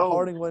that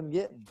Harden wasn't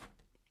getting.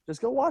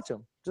 Just go watch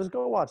them.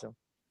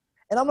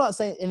 And I'm not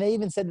saying – and they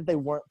even said that they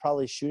weren't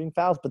probably shooting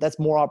fouls, but that's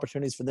more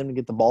opportunities for them to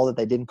get the ball that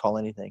they didn't call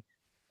anything.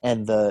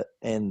 And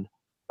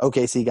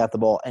OKC got the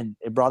ball, and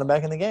it brought them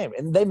back in the game.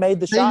 And they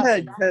made the shot.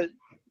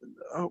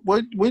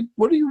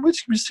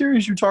 Which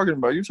series you talking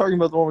about? You're talking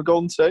about the one with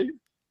Golden State?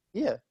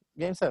 Yeah,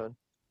 Game 7.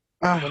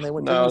 When they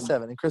went to Game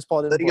 7, and Chris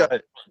Paul didn't play.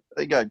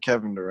 They got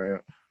Kevin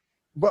Durant.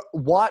 But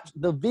watch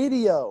the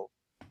video.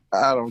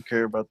 I don't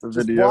care about the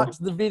Just video. watch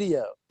the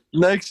video.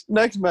 Next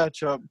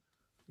matchup.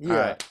 Yeah.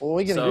 Right. Well,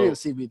 we can agree with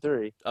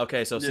CP3.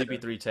 Okay, so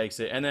CP3 takes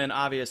it. And then,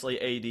 obviously,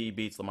 AD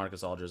beats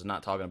LaMarcus Aldridge. I'm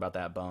not talking about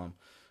that bum.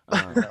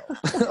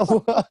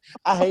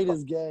 I hate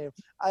his game.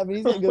 I mean,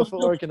 he's got good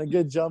footwork and a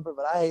good jumper,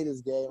 but I hate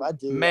his game. I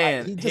do.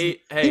 Man,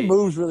 he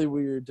moves really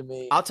weird to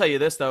me. I'll tell you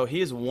this, though.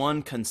 He is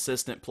one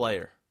consistent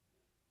player.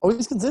 Oh,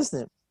 he's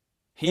consistent.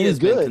 He has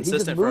been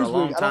consistent for a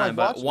long time,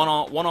 like but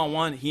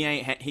one-on-one, he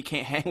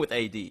can't hang with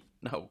AD.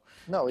 No,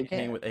 he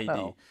can't hang with AD.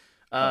 No.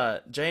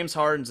 James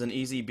Harden's an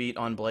easy beat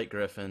on Blake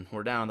Griffin.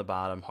 We're down the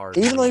bottom.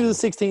 Harden, even though he was a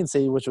 16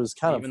 seed, which was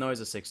even though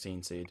he's a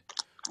 16 seed.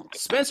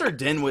 Spencer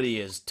Dinwiddie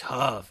is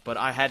tough, but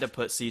I had to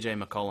put C.J.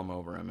 McCollum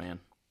over him, man.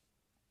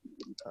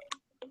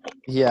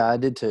 Yeah, I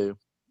did too.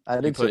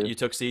 You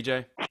took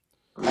C.J.?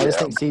 I just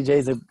think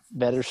C.J.'s a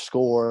better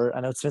scorer. I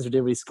know Spencer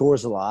Dinwiddie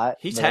scores a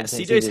lot.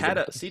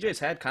 C.J.'s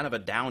had kind of a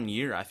down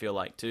year, I feel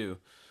like, too.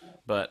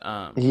 But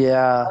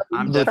yeah,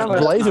 I'm the definitely,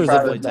 Blazers I'm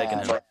have definitely been taking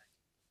bad. him.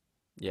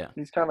 Yeah.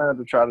 He's kind of had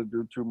to try to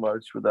do too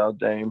much without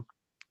Dame.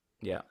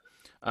 Yeah.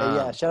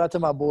 Yeah, shout out to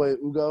my boy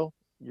Ugo.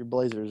 Your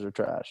Blazers are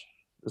trash.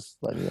 Just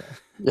like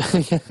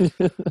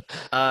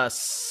that.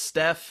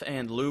 Steph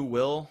and Lou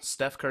Will.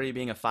 Steph Curry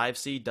being a 5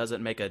 seed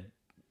doesn't make a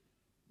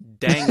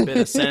dang bit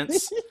of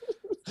sense.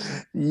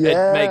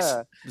 Yeah. It makes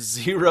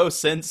zero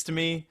sense to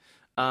me.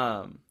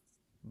 But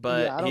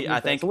yeah,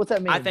 I think. So what's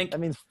that mean? That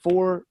means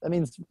four. That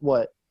means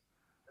what?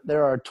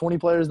 There are 20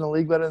 players in the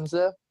league better than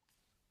Steph.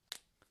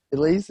 At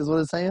least is what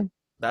it's saying.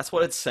 That's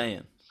what it's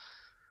saying.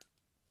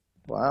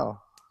 Wow,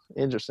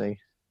 interesting.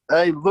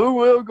 Hey, Lou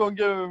Will gonna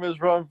give him his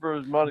run for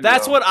his money.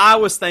 That's what I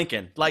was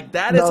thinking. Like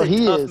that is a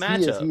tough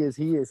matchup.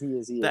 He is.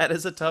 That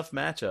is a tough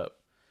matchup.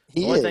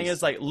 The only thing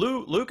is like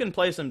Lou can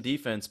play some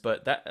defense,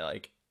 but that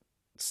like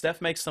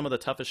Steph makes some of the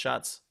toughest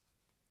shots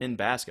in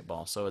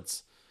basketball. So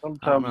it's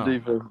sometimes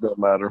defense don't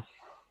matter.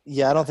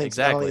 Yeah, I don't think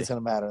exactly. I don't think it's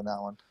gonna matter in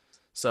that one.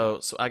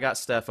 So I got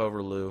Steph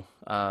over Lou.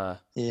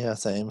 Yeah,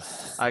 same.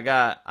 I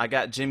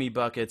got Jimmy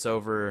Buckets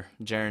over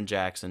Jaren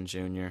Jackson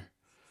Jr.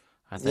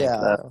 I think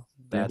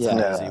that's an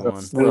easy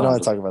one. We don't have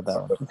to talk about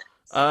that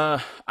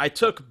one. I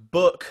took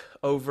Book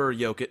over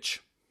Jokic,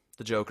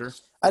 the Joker.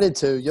 I did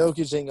too.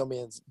 Jokic ain't gonna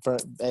be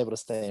able to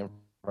stay in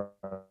front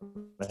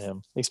of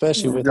him,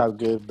 especially with how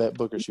good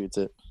Booker shoots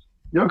it.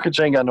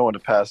 Jokic ain't got no one to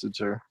pass it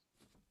to.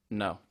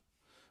 No.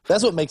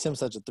 That's what makes him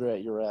such a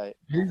threat. You're right.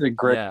 He's a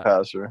great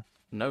passer.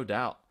 No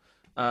doubt.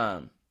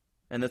 And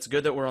it's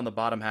good that we're on the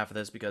bottom half of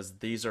this because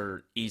these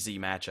are easy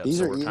matchups.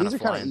 These are kind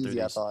of easy, these.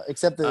 I thought.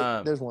 Except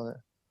that there's one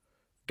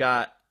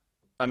that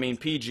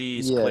PG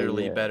is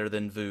clearly better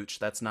than Vooch.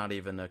 That's not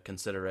even a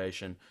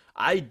consideration.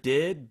 I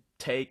did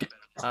take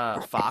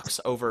Fox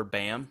over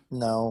Bam.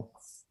 No.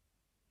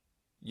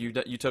 You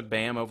took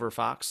Bam over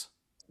Fox?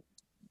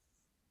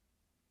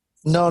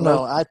 No.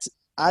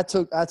 I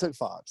took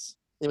Fox.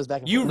 It was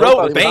back and You forth. wrote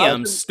Nobody-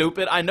 Bam,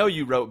 stupid. I know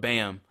you wrote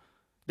Bam,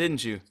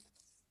 didn't you?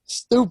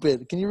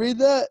 Stupid. Can you read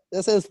that?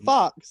 That says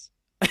Fox.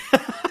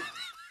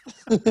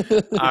 All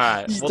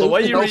right. You Well, the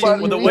way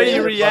stupid.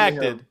 you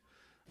reacted.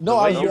 No, the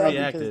I way was you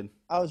reacting reacted.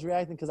 I was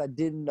reacting because I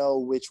didn't know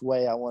which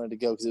way I wanted to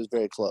go because it was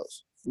very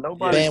close.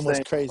 Nobody's Bam was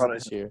saying crazy front of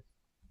this him. year.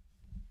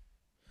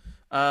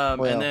 And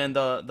Well. then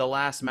the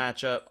last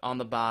matchup on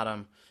the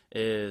bottom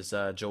is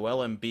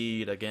Joel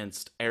Embiid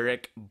against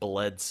Eric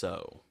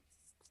Bledsoe.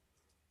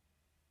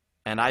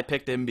 And I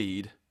picked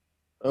Embiid.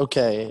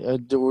 Okay.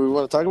 Do we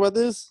want to talk about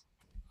this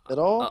at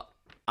all?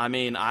 I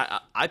mean,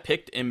 I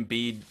picked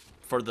Embiid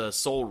for the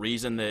sole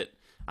reason that,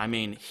 I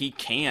mean, he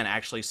can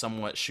actually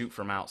somewhat shoot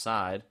from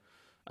outside.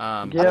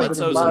 Yeah,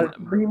 but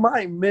he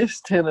might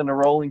miss 10 in a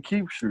row and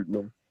keep shooting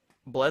them.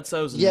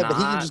 Bledsoe's Yeah, not. but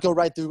he can just go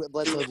right through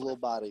Bledsoe's little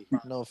body.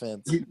 No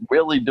offense. He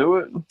really do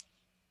it?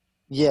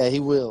 Yeah, he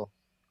will.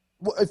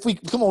 Well, if we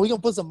come on, we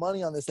gonna put some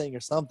money on this thing or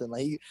something.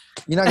 Like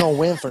you're not gonna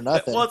win for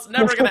nothing. Well, it's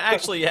never going to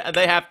actually.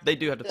 They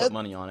do have to put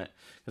money on it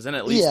because then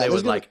at least they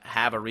would like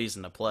have a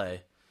reason to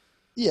play.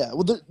 Yeah,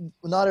 well,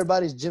 not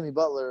everybody's Jimmy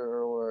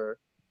Butler or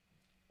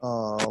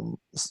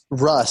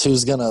Russ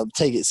who's gonna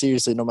take it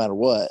seriously no matter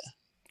what.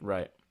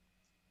 Right.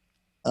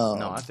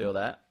 No, I feel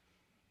that.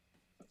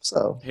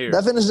 So Here.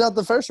 that finished out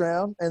the first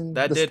round, and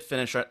That did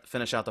finish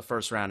out the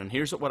first round. And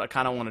here's what I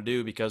kind of want to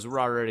do because we're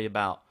already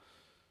about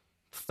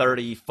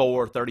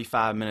 34,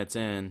 35 minutes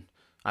in,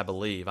 I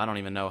believe. I don't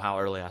even know how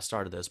early I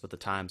started this, but the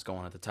time's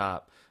going at the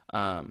top.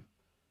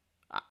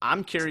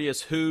 I'm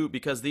curious who,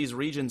 because these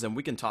regions, and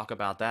we can talk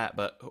about that,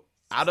 but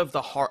out of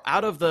the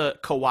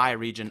Kawhi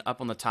region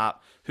up on the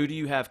top, who do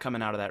you have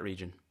coming out of that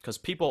region? Because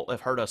people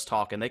have heard us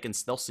talk and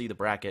they'll see the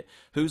bracket.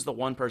 Who's the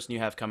one person you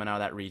have coming out of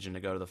that region to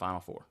go to the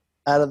Final Four?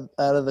 out of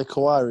the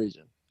Kawhi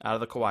region, Out of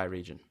the Kawhi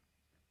region,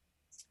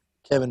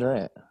 Kevin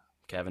Durant,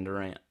 Kevin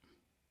Durant.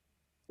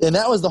 and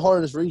that was the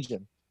hardest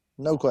region,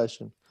 no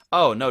question.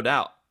 Oh, no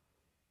doubt.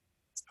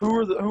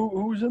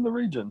 Who's in the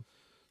region?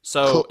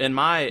 So in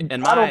my I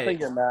don't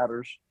think it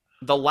matters.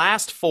 the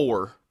last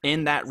four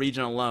in that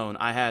region alone,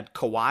 I had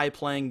Kawhi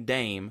playing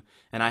Dame,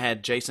 and I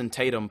had Jason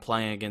Tatum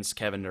playing against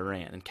Kevin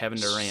Durant, and Kevin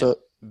Durant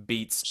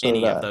beats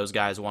any of those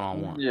guys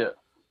one-on-one. Yeah.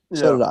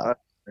 So did I.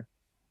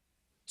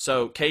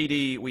 So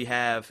KD we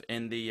have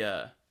in the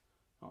I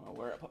don't know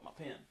where I put my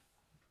pen.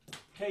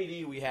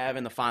 KD we have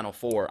in the Final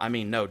Four. I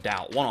mean, no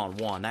doubt,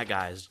 one-on-one. That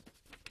guy's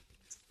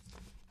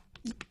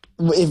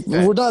If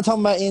we're not talking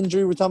about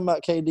injury, we're talking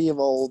about KD of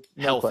old.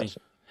 No healthy.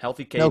 question.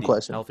 Healthy KD. No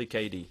question. Healthy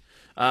KD.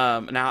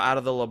 Now out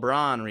of the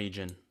LeBron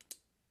region,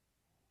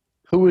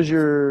 Who was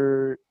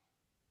your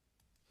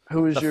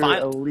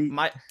elite?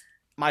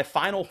 My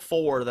Final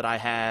Four that I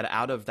had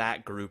out of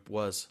that group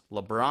was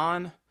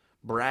LeBron,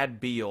 Brad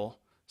Beal,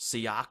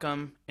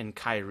 Siakam, and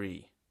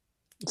Kyrie.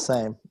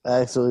 Same,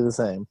 absolutely the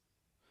same.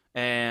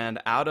 And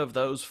out of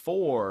those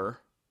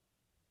four,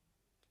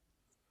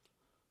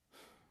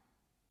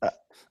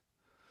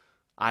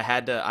 I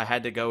had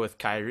to go with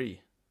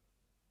Kyrie.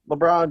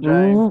 LeBron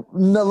James.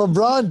 No,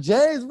 LeBron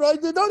James, bro.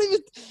 Don't even.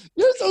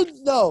 You're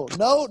so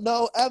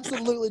no,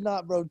 absolutely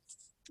not, bro.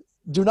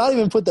 Do not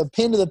even put the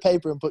pen to the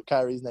paper and put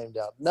Kyrie's name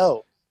down.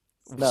 No.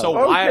 So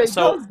Okay,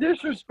 so don't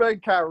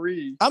disrespect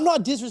Kyrie. I'm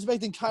not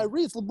disrespecting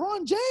Kyrie. It's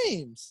LeBron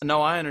James.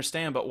 no, I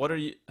understand, but what are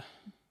you?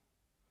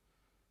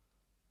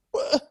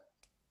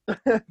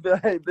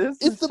 Hey,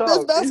 It's the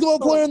best basketball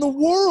player in the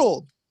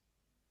world.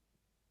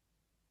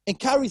 And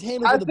Kyrie's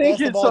handles are the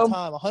best of all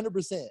time,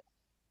 100%.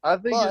 I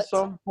think at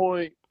some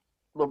point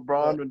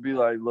LeBron would be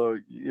like, "Look,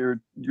 you're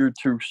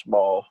too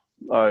small."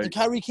 Like, And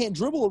Kyrie can't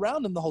dribble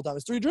around him the whole time.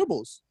 It's 3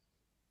 dribbles.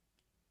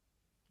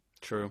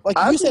 True. Like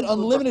I you said, think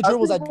unlimited I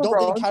dribbles. I think don't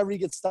think LeBron- Kyrie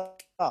gets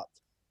stopped I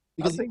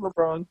because think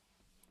LeBron.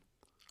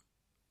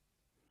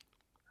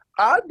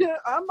 I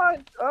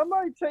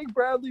might take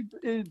Bradley.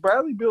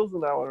 Bradley Beal's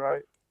in that one,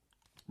 right?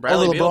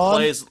 Bradley Beal LeBron?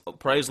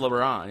 plays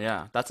LeBron.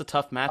 Yeah, that's a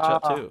tough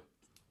matchup too.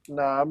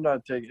 No, I'm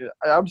not taking it.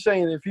 I'm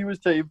saying if he was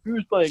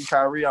playing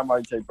Kyrie, I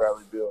might take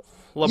Bradley Beal.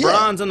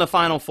 LeBron's in the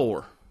Final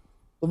Four.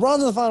 LeBron's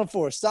in the Final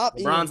Four. Stop.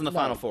 LeBron's in the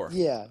Final Four.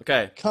 Yeah.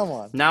 Okay. Come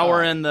on. Now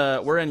we're in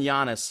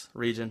Giannis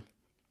region.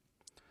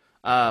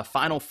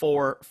 Final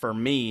Four for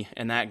me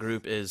in that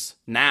group is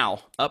now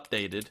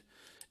updated.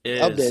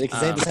 Updated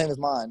because it ain't the same as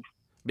mine.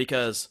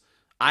 Because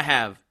I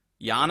have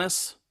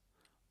Giannis,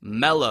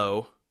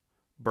 Melo,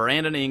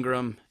 Brandon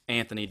Ingram,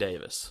 Anthony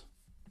Davis.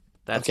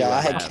 That's Okay, who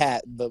I had have.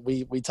 Cat, but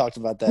we talked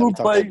about that. Who we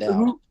talked plays that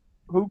down.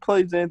 who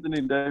plays Anthony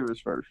Davis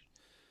first?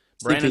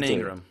 Brandon CP3.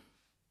 Ingram.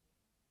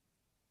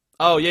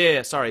 Oh,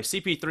 yeah, sorry.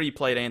 CP3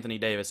 played Anthony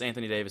Davis.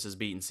 Anthony Davis has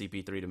beaten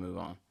CP3 to move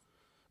on.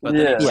 But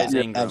then he plays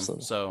Ingram.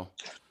 absolutely. So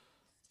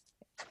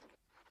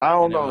I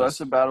don't know. Anyways.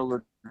 That's a battle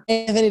of.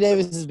 Anthony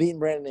Davis is beating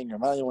Brandon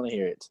Ingram. I don't even want to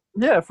hear it.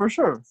 Yeah, for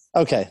sure.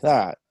 Okay, all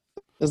right.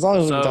 As long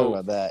as we can So- talk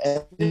about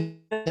that. And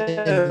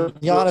Yeah,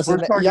 Giannis we're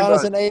and talking Giannis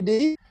about- and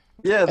AD.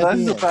 Yeah, that's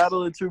the the end.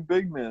 battle of 2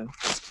 big men.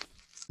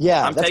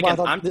 Yeah, I'm that's why I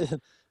taking- thought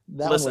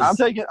that listen, was.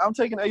 I'm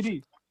taking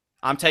AD.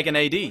 I'm taking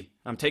AD.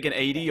 I'm taking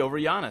AD over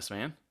Giannis,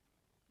 man.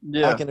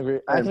 Yeah, I can agree.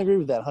 I can agree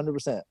with that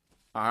 100%.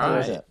 All 100%.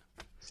 right. I'm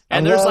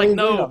And there's glad like we agreed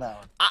no, on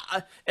that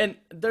one. and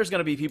there's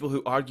gonna be people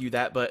who argue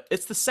that, but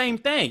it's the same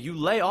thing. You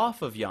lay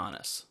off of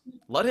Giannis,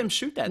 let him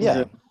shoot that Yeah.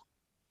 thing.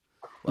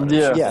 Let him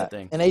Yeah. shoot Yeah, that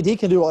thing. and AD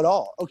can do it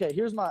all. Okay,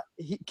 here's my.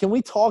 Can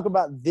we talk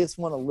about this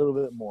one a little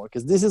bit more?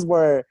 Because this is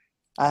where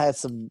I had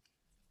some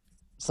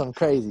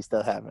crazy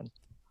stuff happen.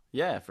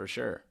 Yeah, for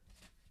sure.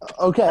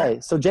 Okay,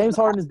 so James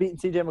Harden is beating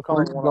CJ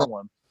McCollum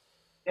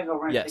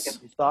 1-on-1. Yes.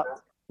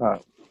 Thoughts? All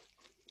right.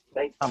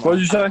 What did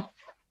you say?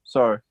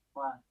 Sorry.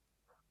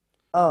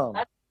 Um,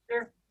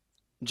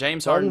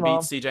 James Love Harden you, Mom.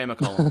 beats CJ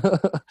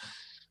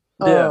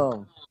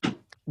McCollum.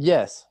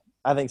 Yes,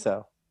 I think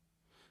so.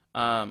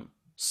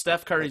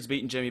 Steph Curry's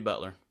beating Jimmy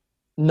Butler.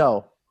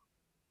 No.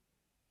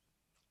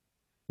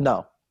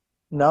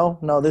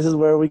 This is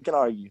where we can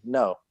argue.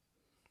 No.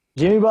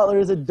 Jimmy Butler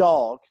is a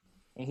dog,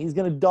 and he's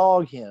going to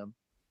dog him.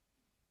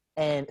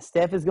 And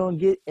Steph is going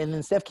to get – and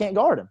then Steph can't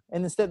guard him.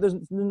 And then Steph ain't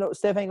going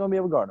to be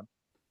able to guard him.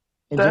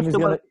 And Steph Jimmy's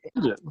can going let to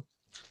him shoot it.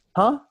 –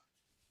 huh?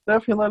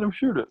 Steph can let him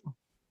shoot it.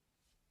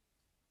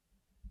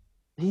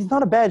 He's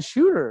not a bad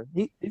shooter.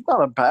 He's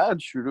not a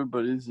bad shooter,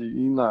 but is he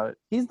not?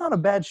 He's not a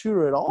bad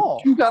shooter at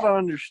all. You got to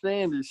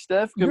understand is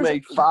Steph can Here's-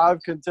 make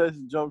 5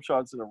 contested jump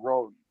shots in a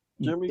row.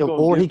 Jimmy gonna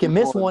Or give he can you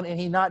miss one and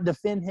he not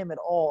defend him at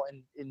all,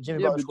 and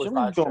Jimmy Yeah, Butler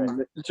but scores 5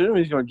 straight.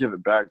 Jimmy's gonna give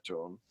it back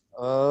to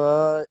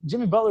him.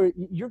 Jimmy Butler,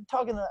 you're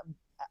talking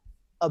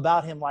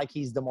about him like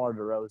he's DeMar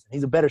DeRozan.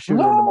 He's a better shooter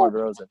No. than DeMar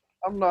DeRozan.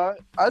 I'm not.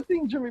 I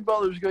think Jimmy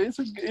Butler's good.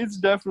 It's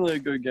definitely a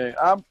good game.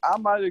 I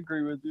might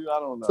agree with you. I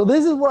don't know. So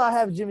this is where I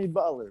have Jimmy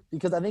Butler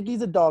because I think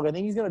he's a dog. I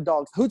think he's going to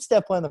dog. Who'd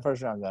Steph play in the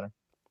first round, Gunner?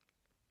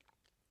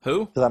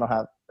 Who? Because I don't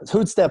have.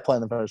 Who'd Steph play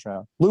in the first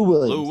round? Lou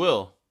Williams. Lou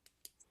Will.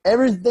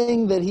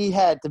 Everything that he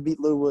had to beat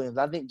Lou Williams,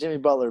 I think Jimmy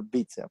Butler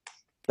beats him.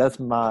 That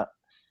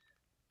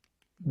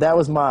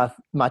was my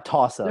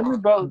toss up.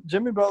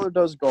 Jimmy Butler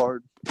does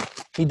guard.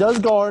 He does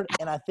guard,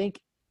 and I think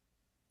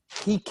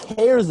he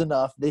cares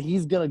enough that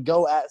he's going to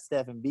go at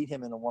Steph and beat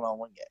him in a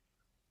one-on-one game.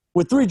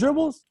 With 3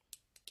 dribbles,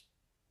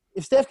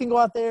 if Steph can go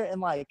out there and,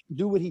 like,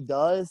 do what he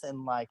does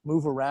and, like,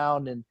 move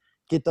around and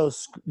get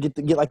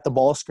like, the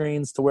ball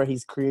screens to where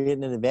he's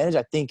creating an advantage,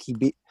 I think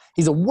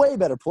he's a way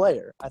better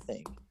player, I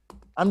think.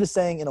 I'm just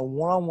saying in a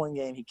one-on-one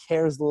game, he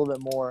cares a little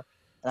bit more,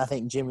 and I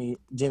think Jimmy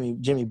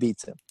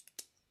beats him.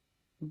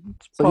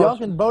 So y'all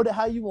can vote it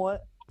how you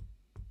want.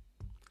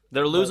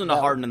 They're losing to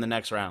that- Harden in the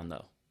next round,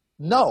 though.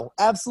 No,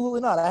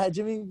 absolutely not. I had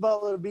Jimmy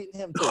Butler beating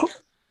him too.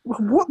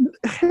 What?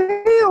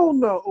 Hell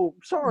no. Oh,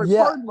 sorry,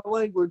 Yeah. pardon my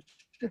language.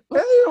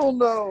 Hell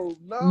no.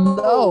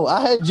 No,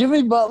 I had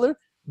Jimmy Butler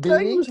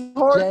beating James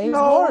Harden.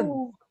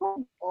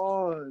 Come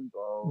on,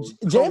 bro.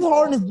 James Come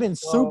Harden has on, been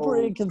super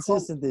bro.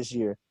 inconsistent this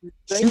year. James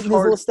Shooting his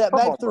Harden- little step come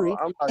back on, bro. 3. I'm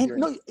not And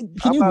hearing no, it. can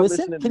I'm you not listen?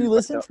 listening to Can you you right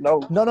listen? now.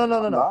 No,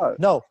 No. I'm not.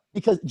 No,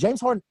 because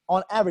James Harden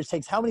on average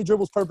takes how many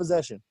dribbles per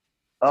possession?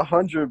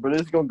 100, but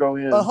it's gonna go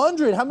in.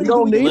 100. How many You do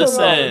don't we get need per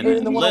Listen, round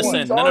in the one-on-one? listen.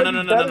 He's No.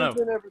 already better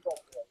than everybody.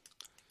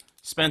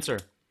 Spencer,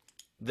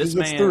 He this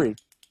gets man. 3,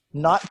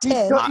 not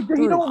 10. He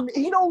 3.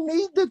 don't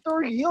need the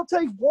 3. He'll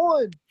take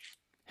 1.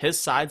 His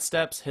side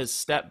steps, his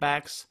step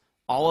backs,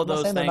 all of I'm not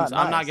those saying they're things.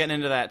 not I'm not nice. getting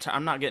into that.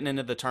 I'm not getting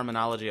into the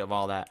terminology of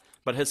all that.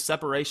 But his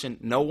separation,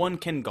 no one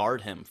can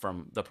guard him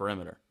from the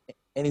perimeter.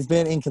 And he's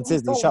been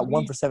inconsistent. He shot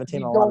 1 for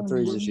 17 on a lot of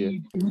threes this year.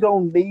 He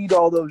don't need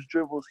all those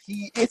dribbles.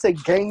 It's a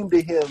game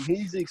to him.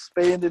 He's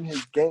expanding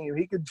his game.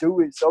 He could do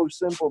it so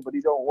simple, but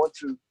he don't want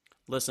to.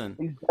 Listen,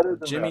 He's better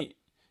than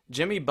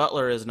Jimmy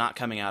Butler is not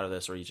coming out of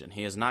this region.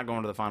 He is not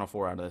going to the Final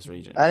Four out of this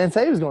region. I didn't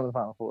say he was going to the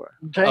Final Four.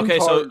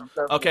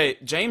 that.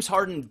 James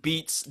Harden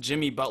beats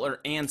Jimmy Butler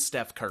and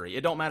Steph Curry.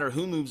 It don't matter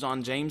who moves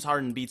on. James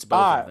Harden beats both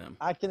All of right, them.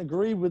 I can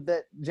agree with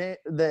that.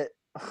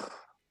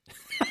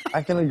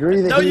 I can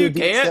agree that No, he you would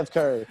beat can't. Steph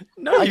Curry.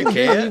 No, I you can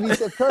agree that he can't. beat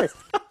Steph Curry.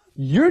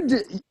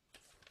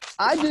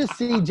 I just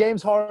see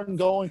James Harden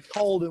going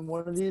cold in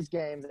one of these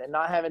games and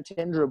not having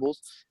 10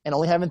 dribbles and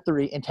only having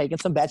 3 and taking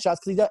some bad shots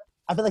because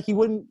I feel like he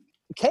wouldn't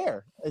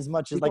care as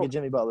much as like a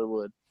Jimmy Butler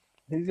would.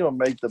 He's gonna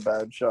make the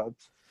bad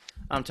shots.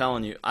 I'm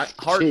telling you,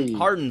 Gee.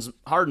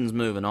 Harden's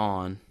moving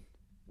on.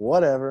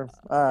 Whatever.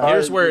 All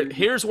right.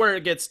 Here's where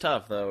it gets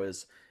tough though.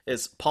 Is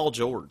Paul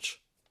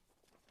George?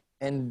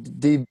 And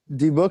D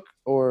Book,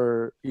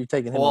 or you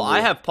taking him? Well, over?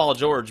 I have Paul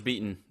George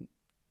beating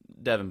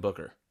Devin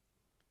Booker,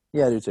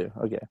 Yeah, I do too.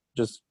 Okay,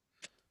 just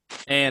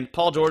and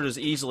Paul George is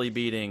easily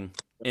beating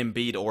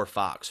Embiid or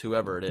Fox,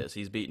 whoever it is.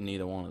 He's beating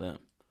either one of them.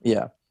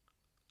 yeah.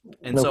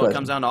 And No so question.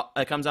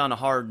 it comes down to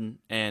Harden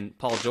and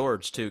Paul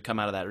George to come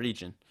out of that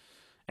region.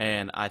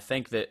 And I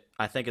think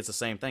it's the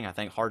same thing. I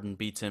think Harden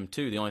beats him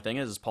too. The only thing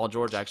is Paul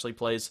George actually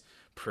plays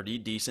pretty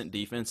decent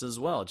defense as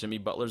well. Jimmy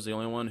Butler's the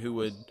only one who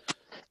would.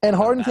 And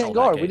Harden battle can't that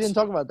guard. We case. didn't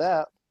talk about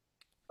that.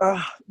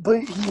 But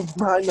he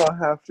might not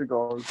have to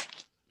guard.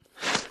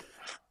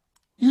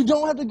 You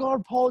don't have to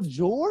guard Paul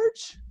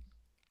George?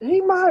 He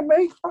might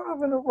make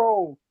 5 in a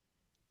row.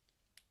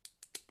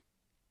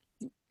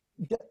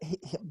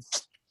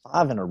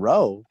 5 in a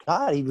row.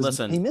 God, he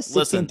missed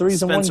 16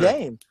 threes in one Spencer.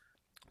 game.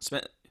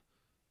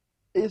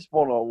 It's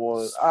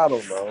 1-on-1. I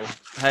don't know.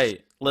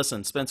 Hey,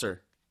 listen,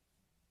 Spencer.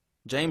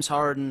 James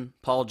Harden,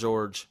 Paul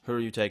George. Who are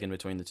you taking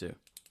between the two?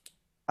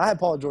 I had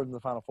Paul George in the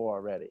Final Four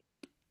already.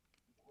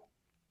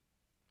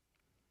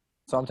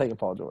 So I'm taking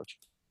Paul George.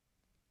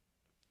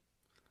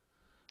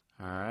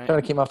 All right.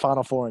 Trying to keep my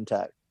Final Four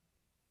intact.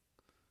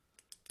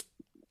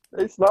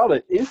 It's not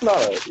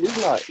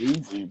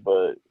easy,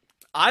 but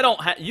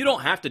You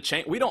don't have to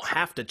change. We don't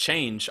have to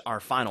change our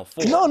Final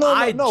Four. No,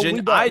 I we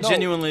don't. I No.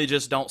 genuinely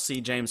just don't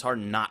see James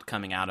Harden not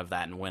coming out of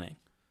that and winning.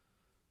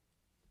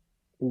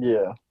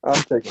 yeah,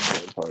 I'm taking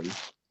James Harden.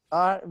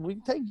 We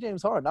can take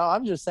James Harden. No,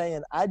 I'm just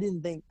saying I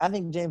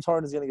think James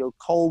Harden is going to go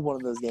cold one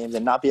of those games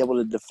and not be able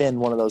to defend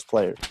one of those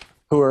players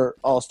who are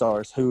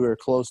all-stars, who are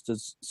close to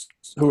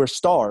 – who are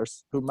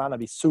stars, who might not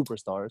be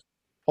superstars.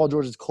 Paul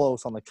George is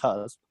close on the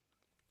cusp,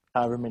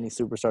 however many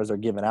superstars are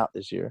given out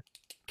this year.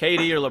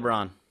 KD or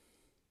LeBron?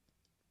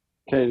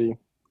 KD.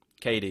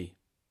 KD.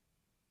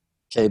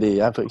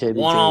 KD. I put KD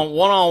One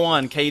too. on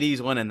one,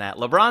 KD's winning that.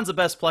 LeBron's the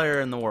best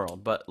player in the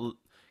world, but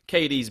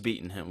KD's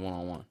beating him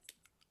 1-on-1.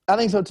 I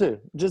think so too.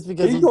 Just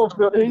because He's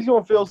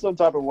gonna feel some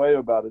type of way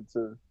about it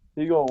too.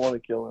 He's gonna want to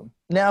kill him.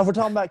 now if we're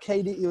talking about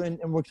KD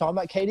and we're talking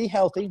about KD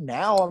healthy,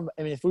 now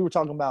if we were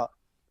talking about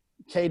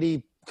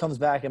KD comes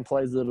back and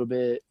plays a little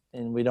bit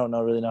and we don't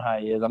really know how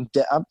he is.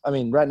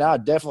 Right now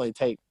I'd definitely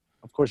take.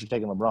 Of course, you're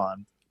taking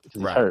LeBron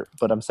because he's hurt,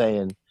 but I'm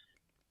saying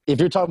if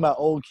you're talking about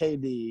old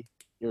KD,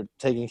 you're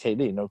taking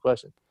KD, no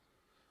question.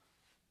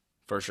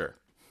 For sure.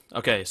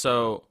 Okay,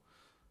 so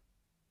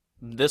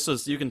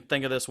you can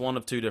think of this one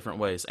of two different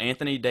ways.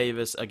 Anthony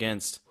Davis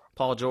against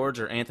Paul George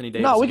or Anthony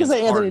Davis No, we can against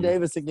say Anthony Harden?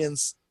 Davis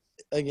against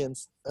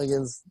James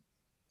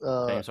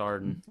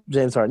Harden.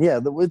 James Harden. Yeah,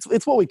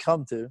 it's what we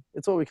come to.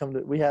 It's what we come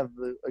to. We have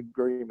the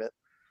agreement.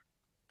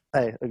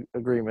 Hey,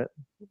 agreement.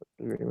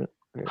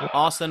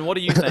 Austin, what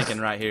are you thinking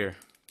right here?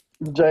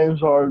 James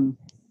Harden.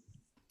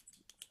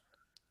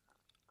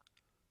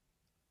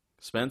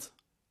 Spence?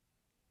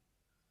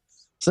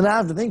 So now I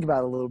have to think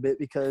about it a little bit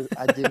because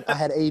I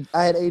had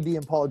AD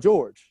and Paul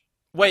George.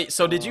 Wait,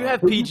 so did you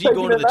have Who you PG going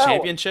to taking the in that one?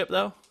 championship,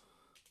 though?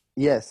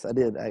 Yes, I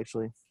did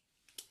actually.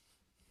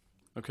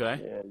 Okay.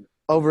 Yeah.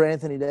 Over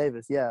Anthony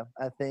Davis, yeah.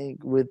 I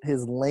think with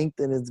his length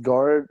and his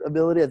guard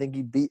ability, I think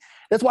he beat.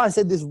 That's why I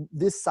said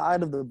this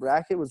side of the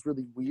bracket was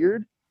really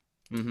weird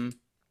Mm-hmm.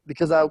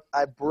 because I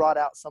brought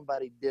out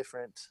somebody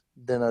different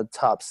than a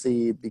top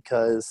seed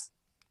because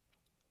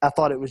I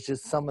thought it was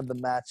just some of the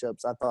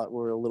matchups I thought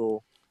were a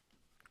little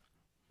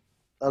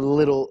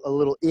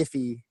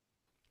iffy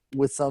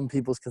with some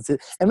people's consider.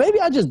 And maybe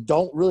I just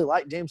don't really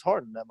like James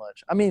Harden that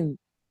much. I mean,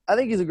 I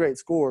think he's a great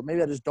scorer.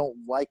 Maybe I just don't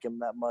like him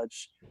that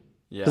much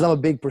because I'm a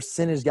big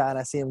percentage guy and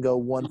I see him go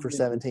 1 for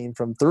 17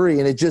 from three,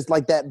 and it just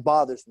like that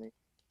bothers me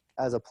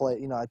as a play.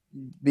 You know,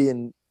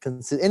 being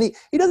consistent. And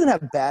he doesn't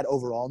have bad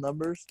overall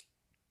numbers,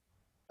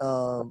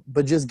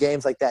 but just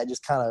games like that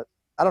just kind of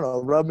I don't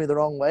know rub me the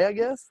wrong way. I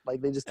guess like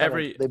they just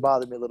they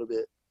bother me a little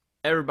bit.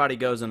 Everybody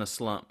goes in a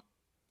slump,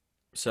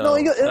 so No,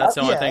 that's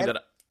the only thing and,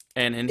 that.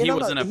 And he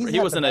was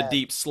in a bad.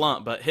 deep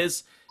slump, but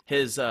his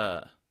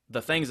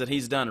the things that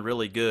he's done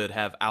really good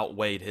have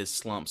outweighed his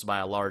slumps by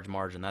a large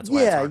margin. That's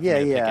why it's hard for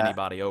me to pick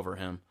anybody over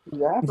him.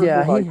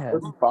 Yeah, like he has.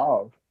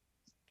 35.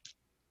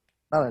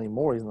 Not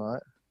anymore. He's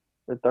not.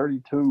 At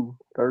 32,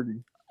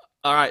 30.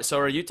 All right, so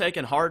are you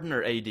taking Harden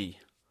or AD?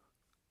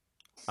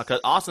 Because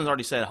Austin's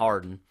already said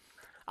Harden.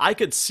 I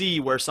could see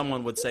where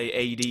someone would say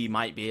AD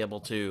might be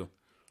able to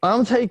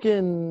I'm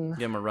taking.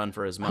 give him a run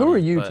for his money. Who are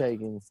you but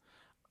taking?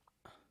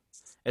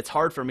 It's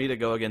hard for me to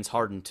go against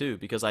Harden, too,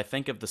 because I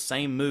think of the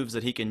same moves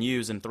that he can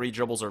use in 3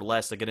 dribbles or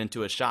less to get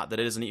into a shot that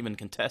it isn't even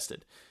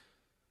contested.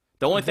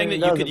 The only thing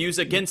that you could use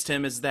against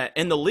him is that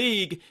in the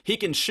league, he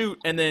can shoot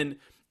and then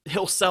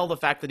he'll sell the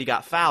fact that he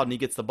got fouled and he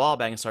gets the ball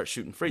back and starts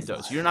shooting free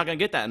throws. You're not going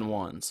to get that in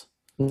ones.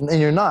 And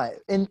you're not.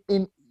 And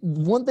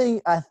one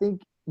thing I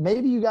think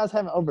maybe you guys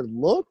haven't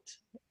overlooked,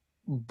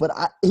 but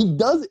he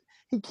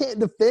can't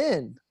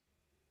defend.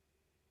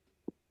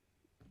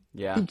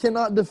 Yeah. He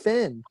cannot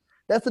defend.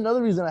 That's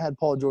another reason I had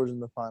Paul George in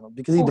the final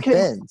because he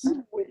defends.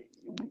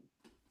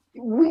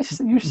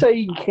 You say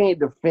he can't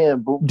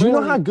defend, but Do you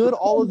know how good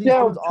all of these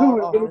dudes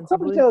are when it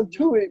comes down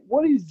to it,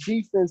 what is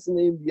defense in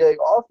the NBA?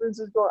 Offense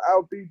is going to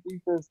outbeat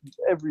defense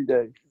every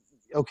day.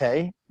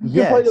 Okay.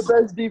 You can play the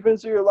best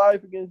defense of your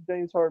life against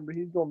James Harden, but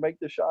he's going to make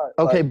the shot.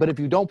 Okay, but if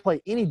you don't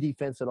play any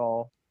defense at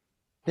all,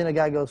 then a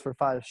guy goes for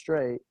 5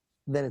 straight,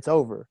 then it's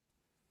over.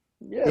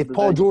 Yeah, if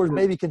Paul George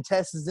maybe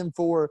contests him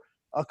for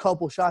a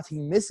couple shots, he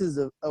misses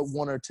a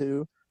 1 or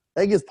 2,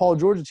 that gives Paul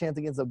George a chance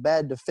against a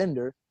bad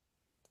defender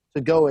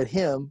to go at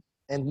him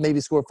and maybe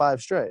score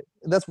 5 straight.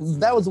 That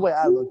was the way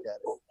I looked at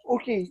it.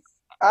 Okay,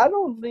 I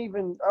don't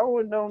even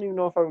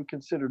know if I would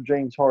consider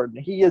James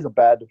Harden. He is a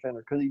bad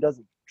defender because he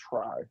doesn't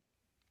try.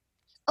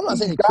 I'm not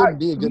saying he couldn't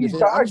be a good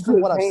defender. I'm just from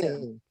what I've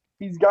seen.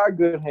 He's got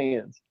good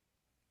hands.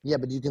 Yeah,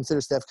 but do you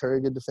consider Steph Curry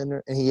a good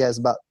defender? And he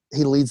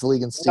leads the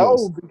league in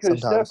steals. No, because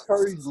sometimes. Steph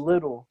Curry's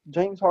little.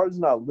 James Harden's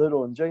not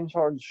little, and James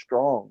Harden's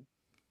strong.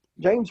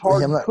 James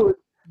Harden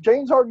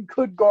James Harden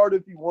could guard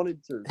if he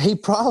wanted to. He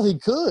probably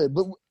could,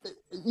 but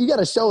you got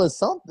to show us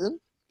something.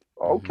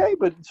 Okay,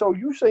 but so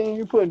you saying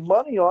you're putting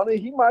money on it?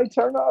 He might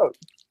turn up.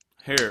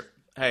 Here,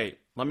 hey,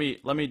 let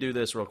me do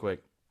this real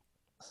quick.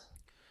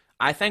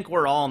 I think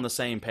we're all on the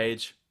same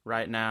page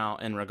right now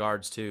in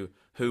regards to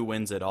who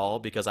wins it all,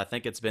 because I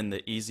think it's been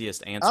the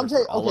easiest answer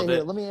for all of it.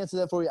 Here, let me answer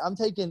that for you. I'm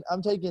taking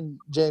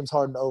James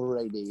Harden over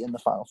AD in the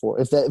Final Four.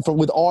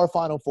 With our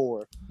Final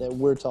Four that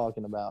we're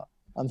talking about,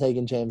 I'm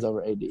taking James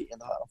over AD in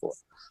the Final Four.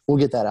 We'll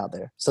get that out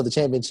there. So the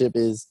championship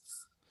is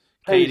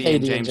KD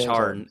and James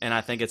Harden, and I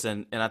think it's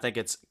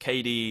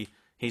KD.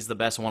 He's the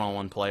best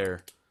one-on-one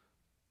player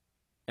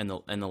in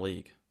the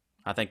league.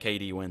 I think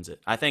KD wins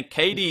it. I think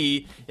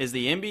KD is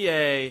the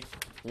NBA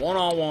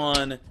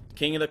one-on-one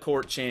king of the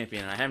court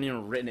champion. I haven't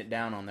even written it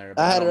down on there,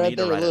 but I don't need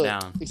to write it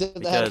down.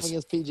 Except I had him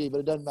against PG, but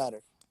it doesn't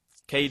matter.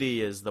 KD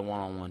is the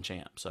one-on-one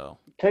champ. So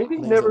KD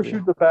never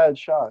shoots a bad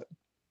shot.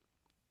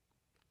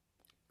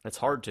 It's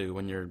hard to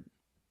when you're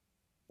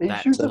he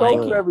shoots it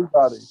over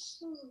everybody.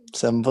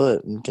 7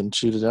 foot and can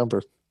shoot a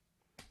jumper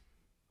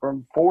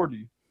from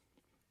 40.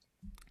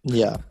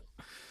 Yeah.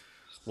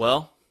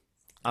 Well,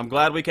 I'm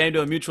glad we came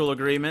to a mutual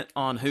agreement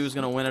on who's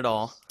going to win it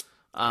all.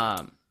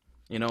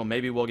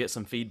 Maybe we'll get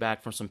some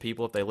feedback from some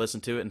people if they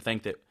listen to it and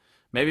think that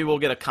maybe we'll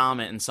get a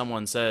comment and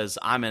someone says,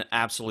 I'm an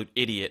absolute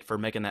idiot for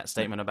making that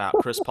statement about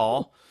Chris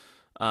Paul.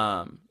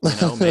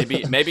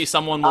 Maybe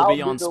someone will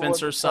be on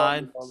Spencer's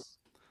side.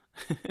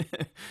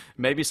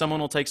 Maybe someone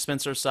will take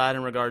Spencer's side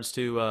in regards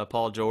to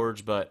Paul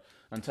George. But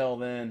until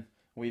then,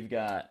 we've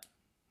got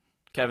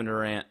Kevin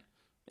Durant,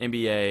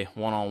 NBA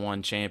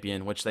one-on-one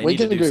champion, which they need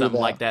to do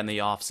something like that in the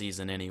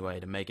offseason anyway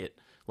to make it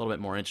a little bit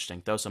more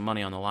interesting. Throw some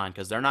money on the line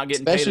because they're not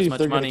getting paid as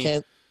much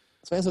money.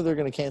 Especially if they're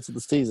going to cancel the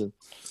season.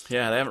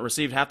 Yeah, they haven't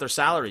received half their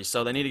salaries,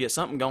 so they need to get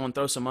something going,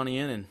 throw some money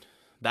in, and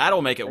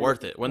that'll make it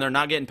worth it. When they're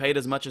not getting paid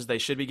as much as they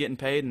should be getting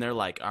paid, and they're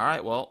like, all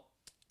right, well,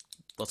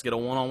 let's get a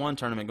one-on-one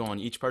tournament going.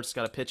 Each person's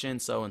got to pitch in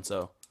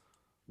so-and-so.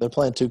 They're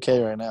playing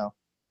 2K right now.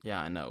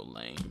 Yeah, I know,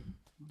 lame.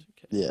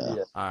 2K. Yeah.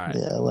 All right.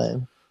 Yeah,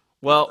 lame.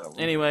 Well,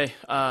 anyway,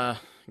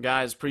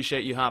 guys,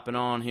 appreciate you hopping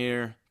on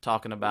here,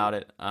 talking about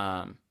it.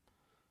 We're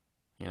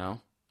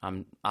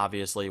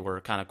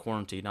kind of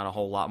quarantined. Not a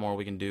whole lot more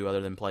we can do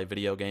other than play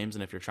video games.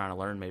 And if you're trying to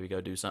learn, maybe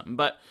go do something.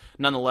 But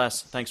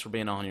nonetheless, thanks for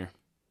being on here.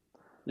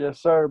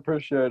 Yes, sir.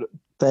 Appreciate it.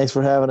 Thanks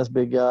for having us,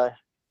 big guy.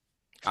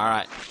 All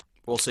right.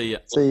 We'll see you.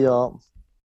 See y'all.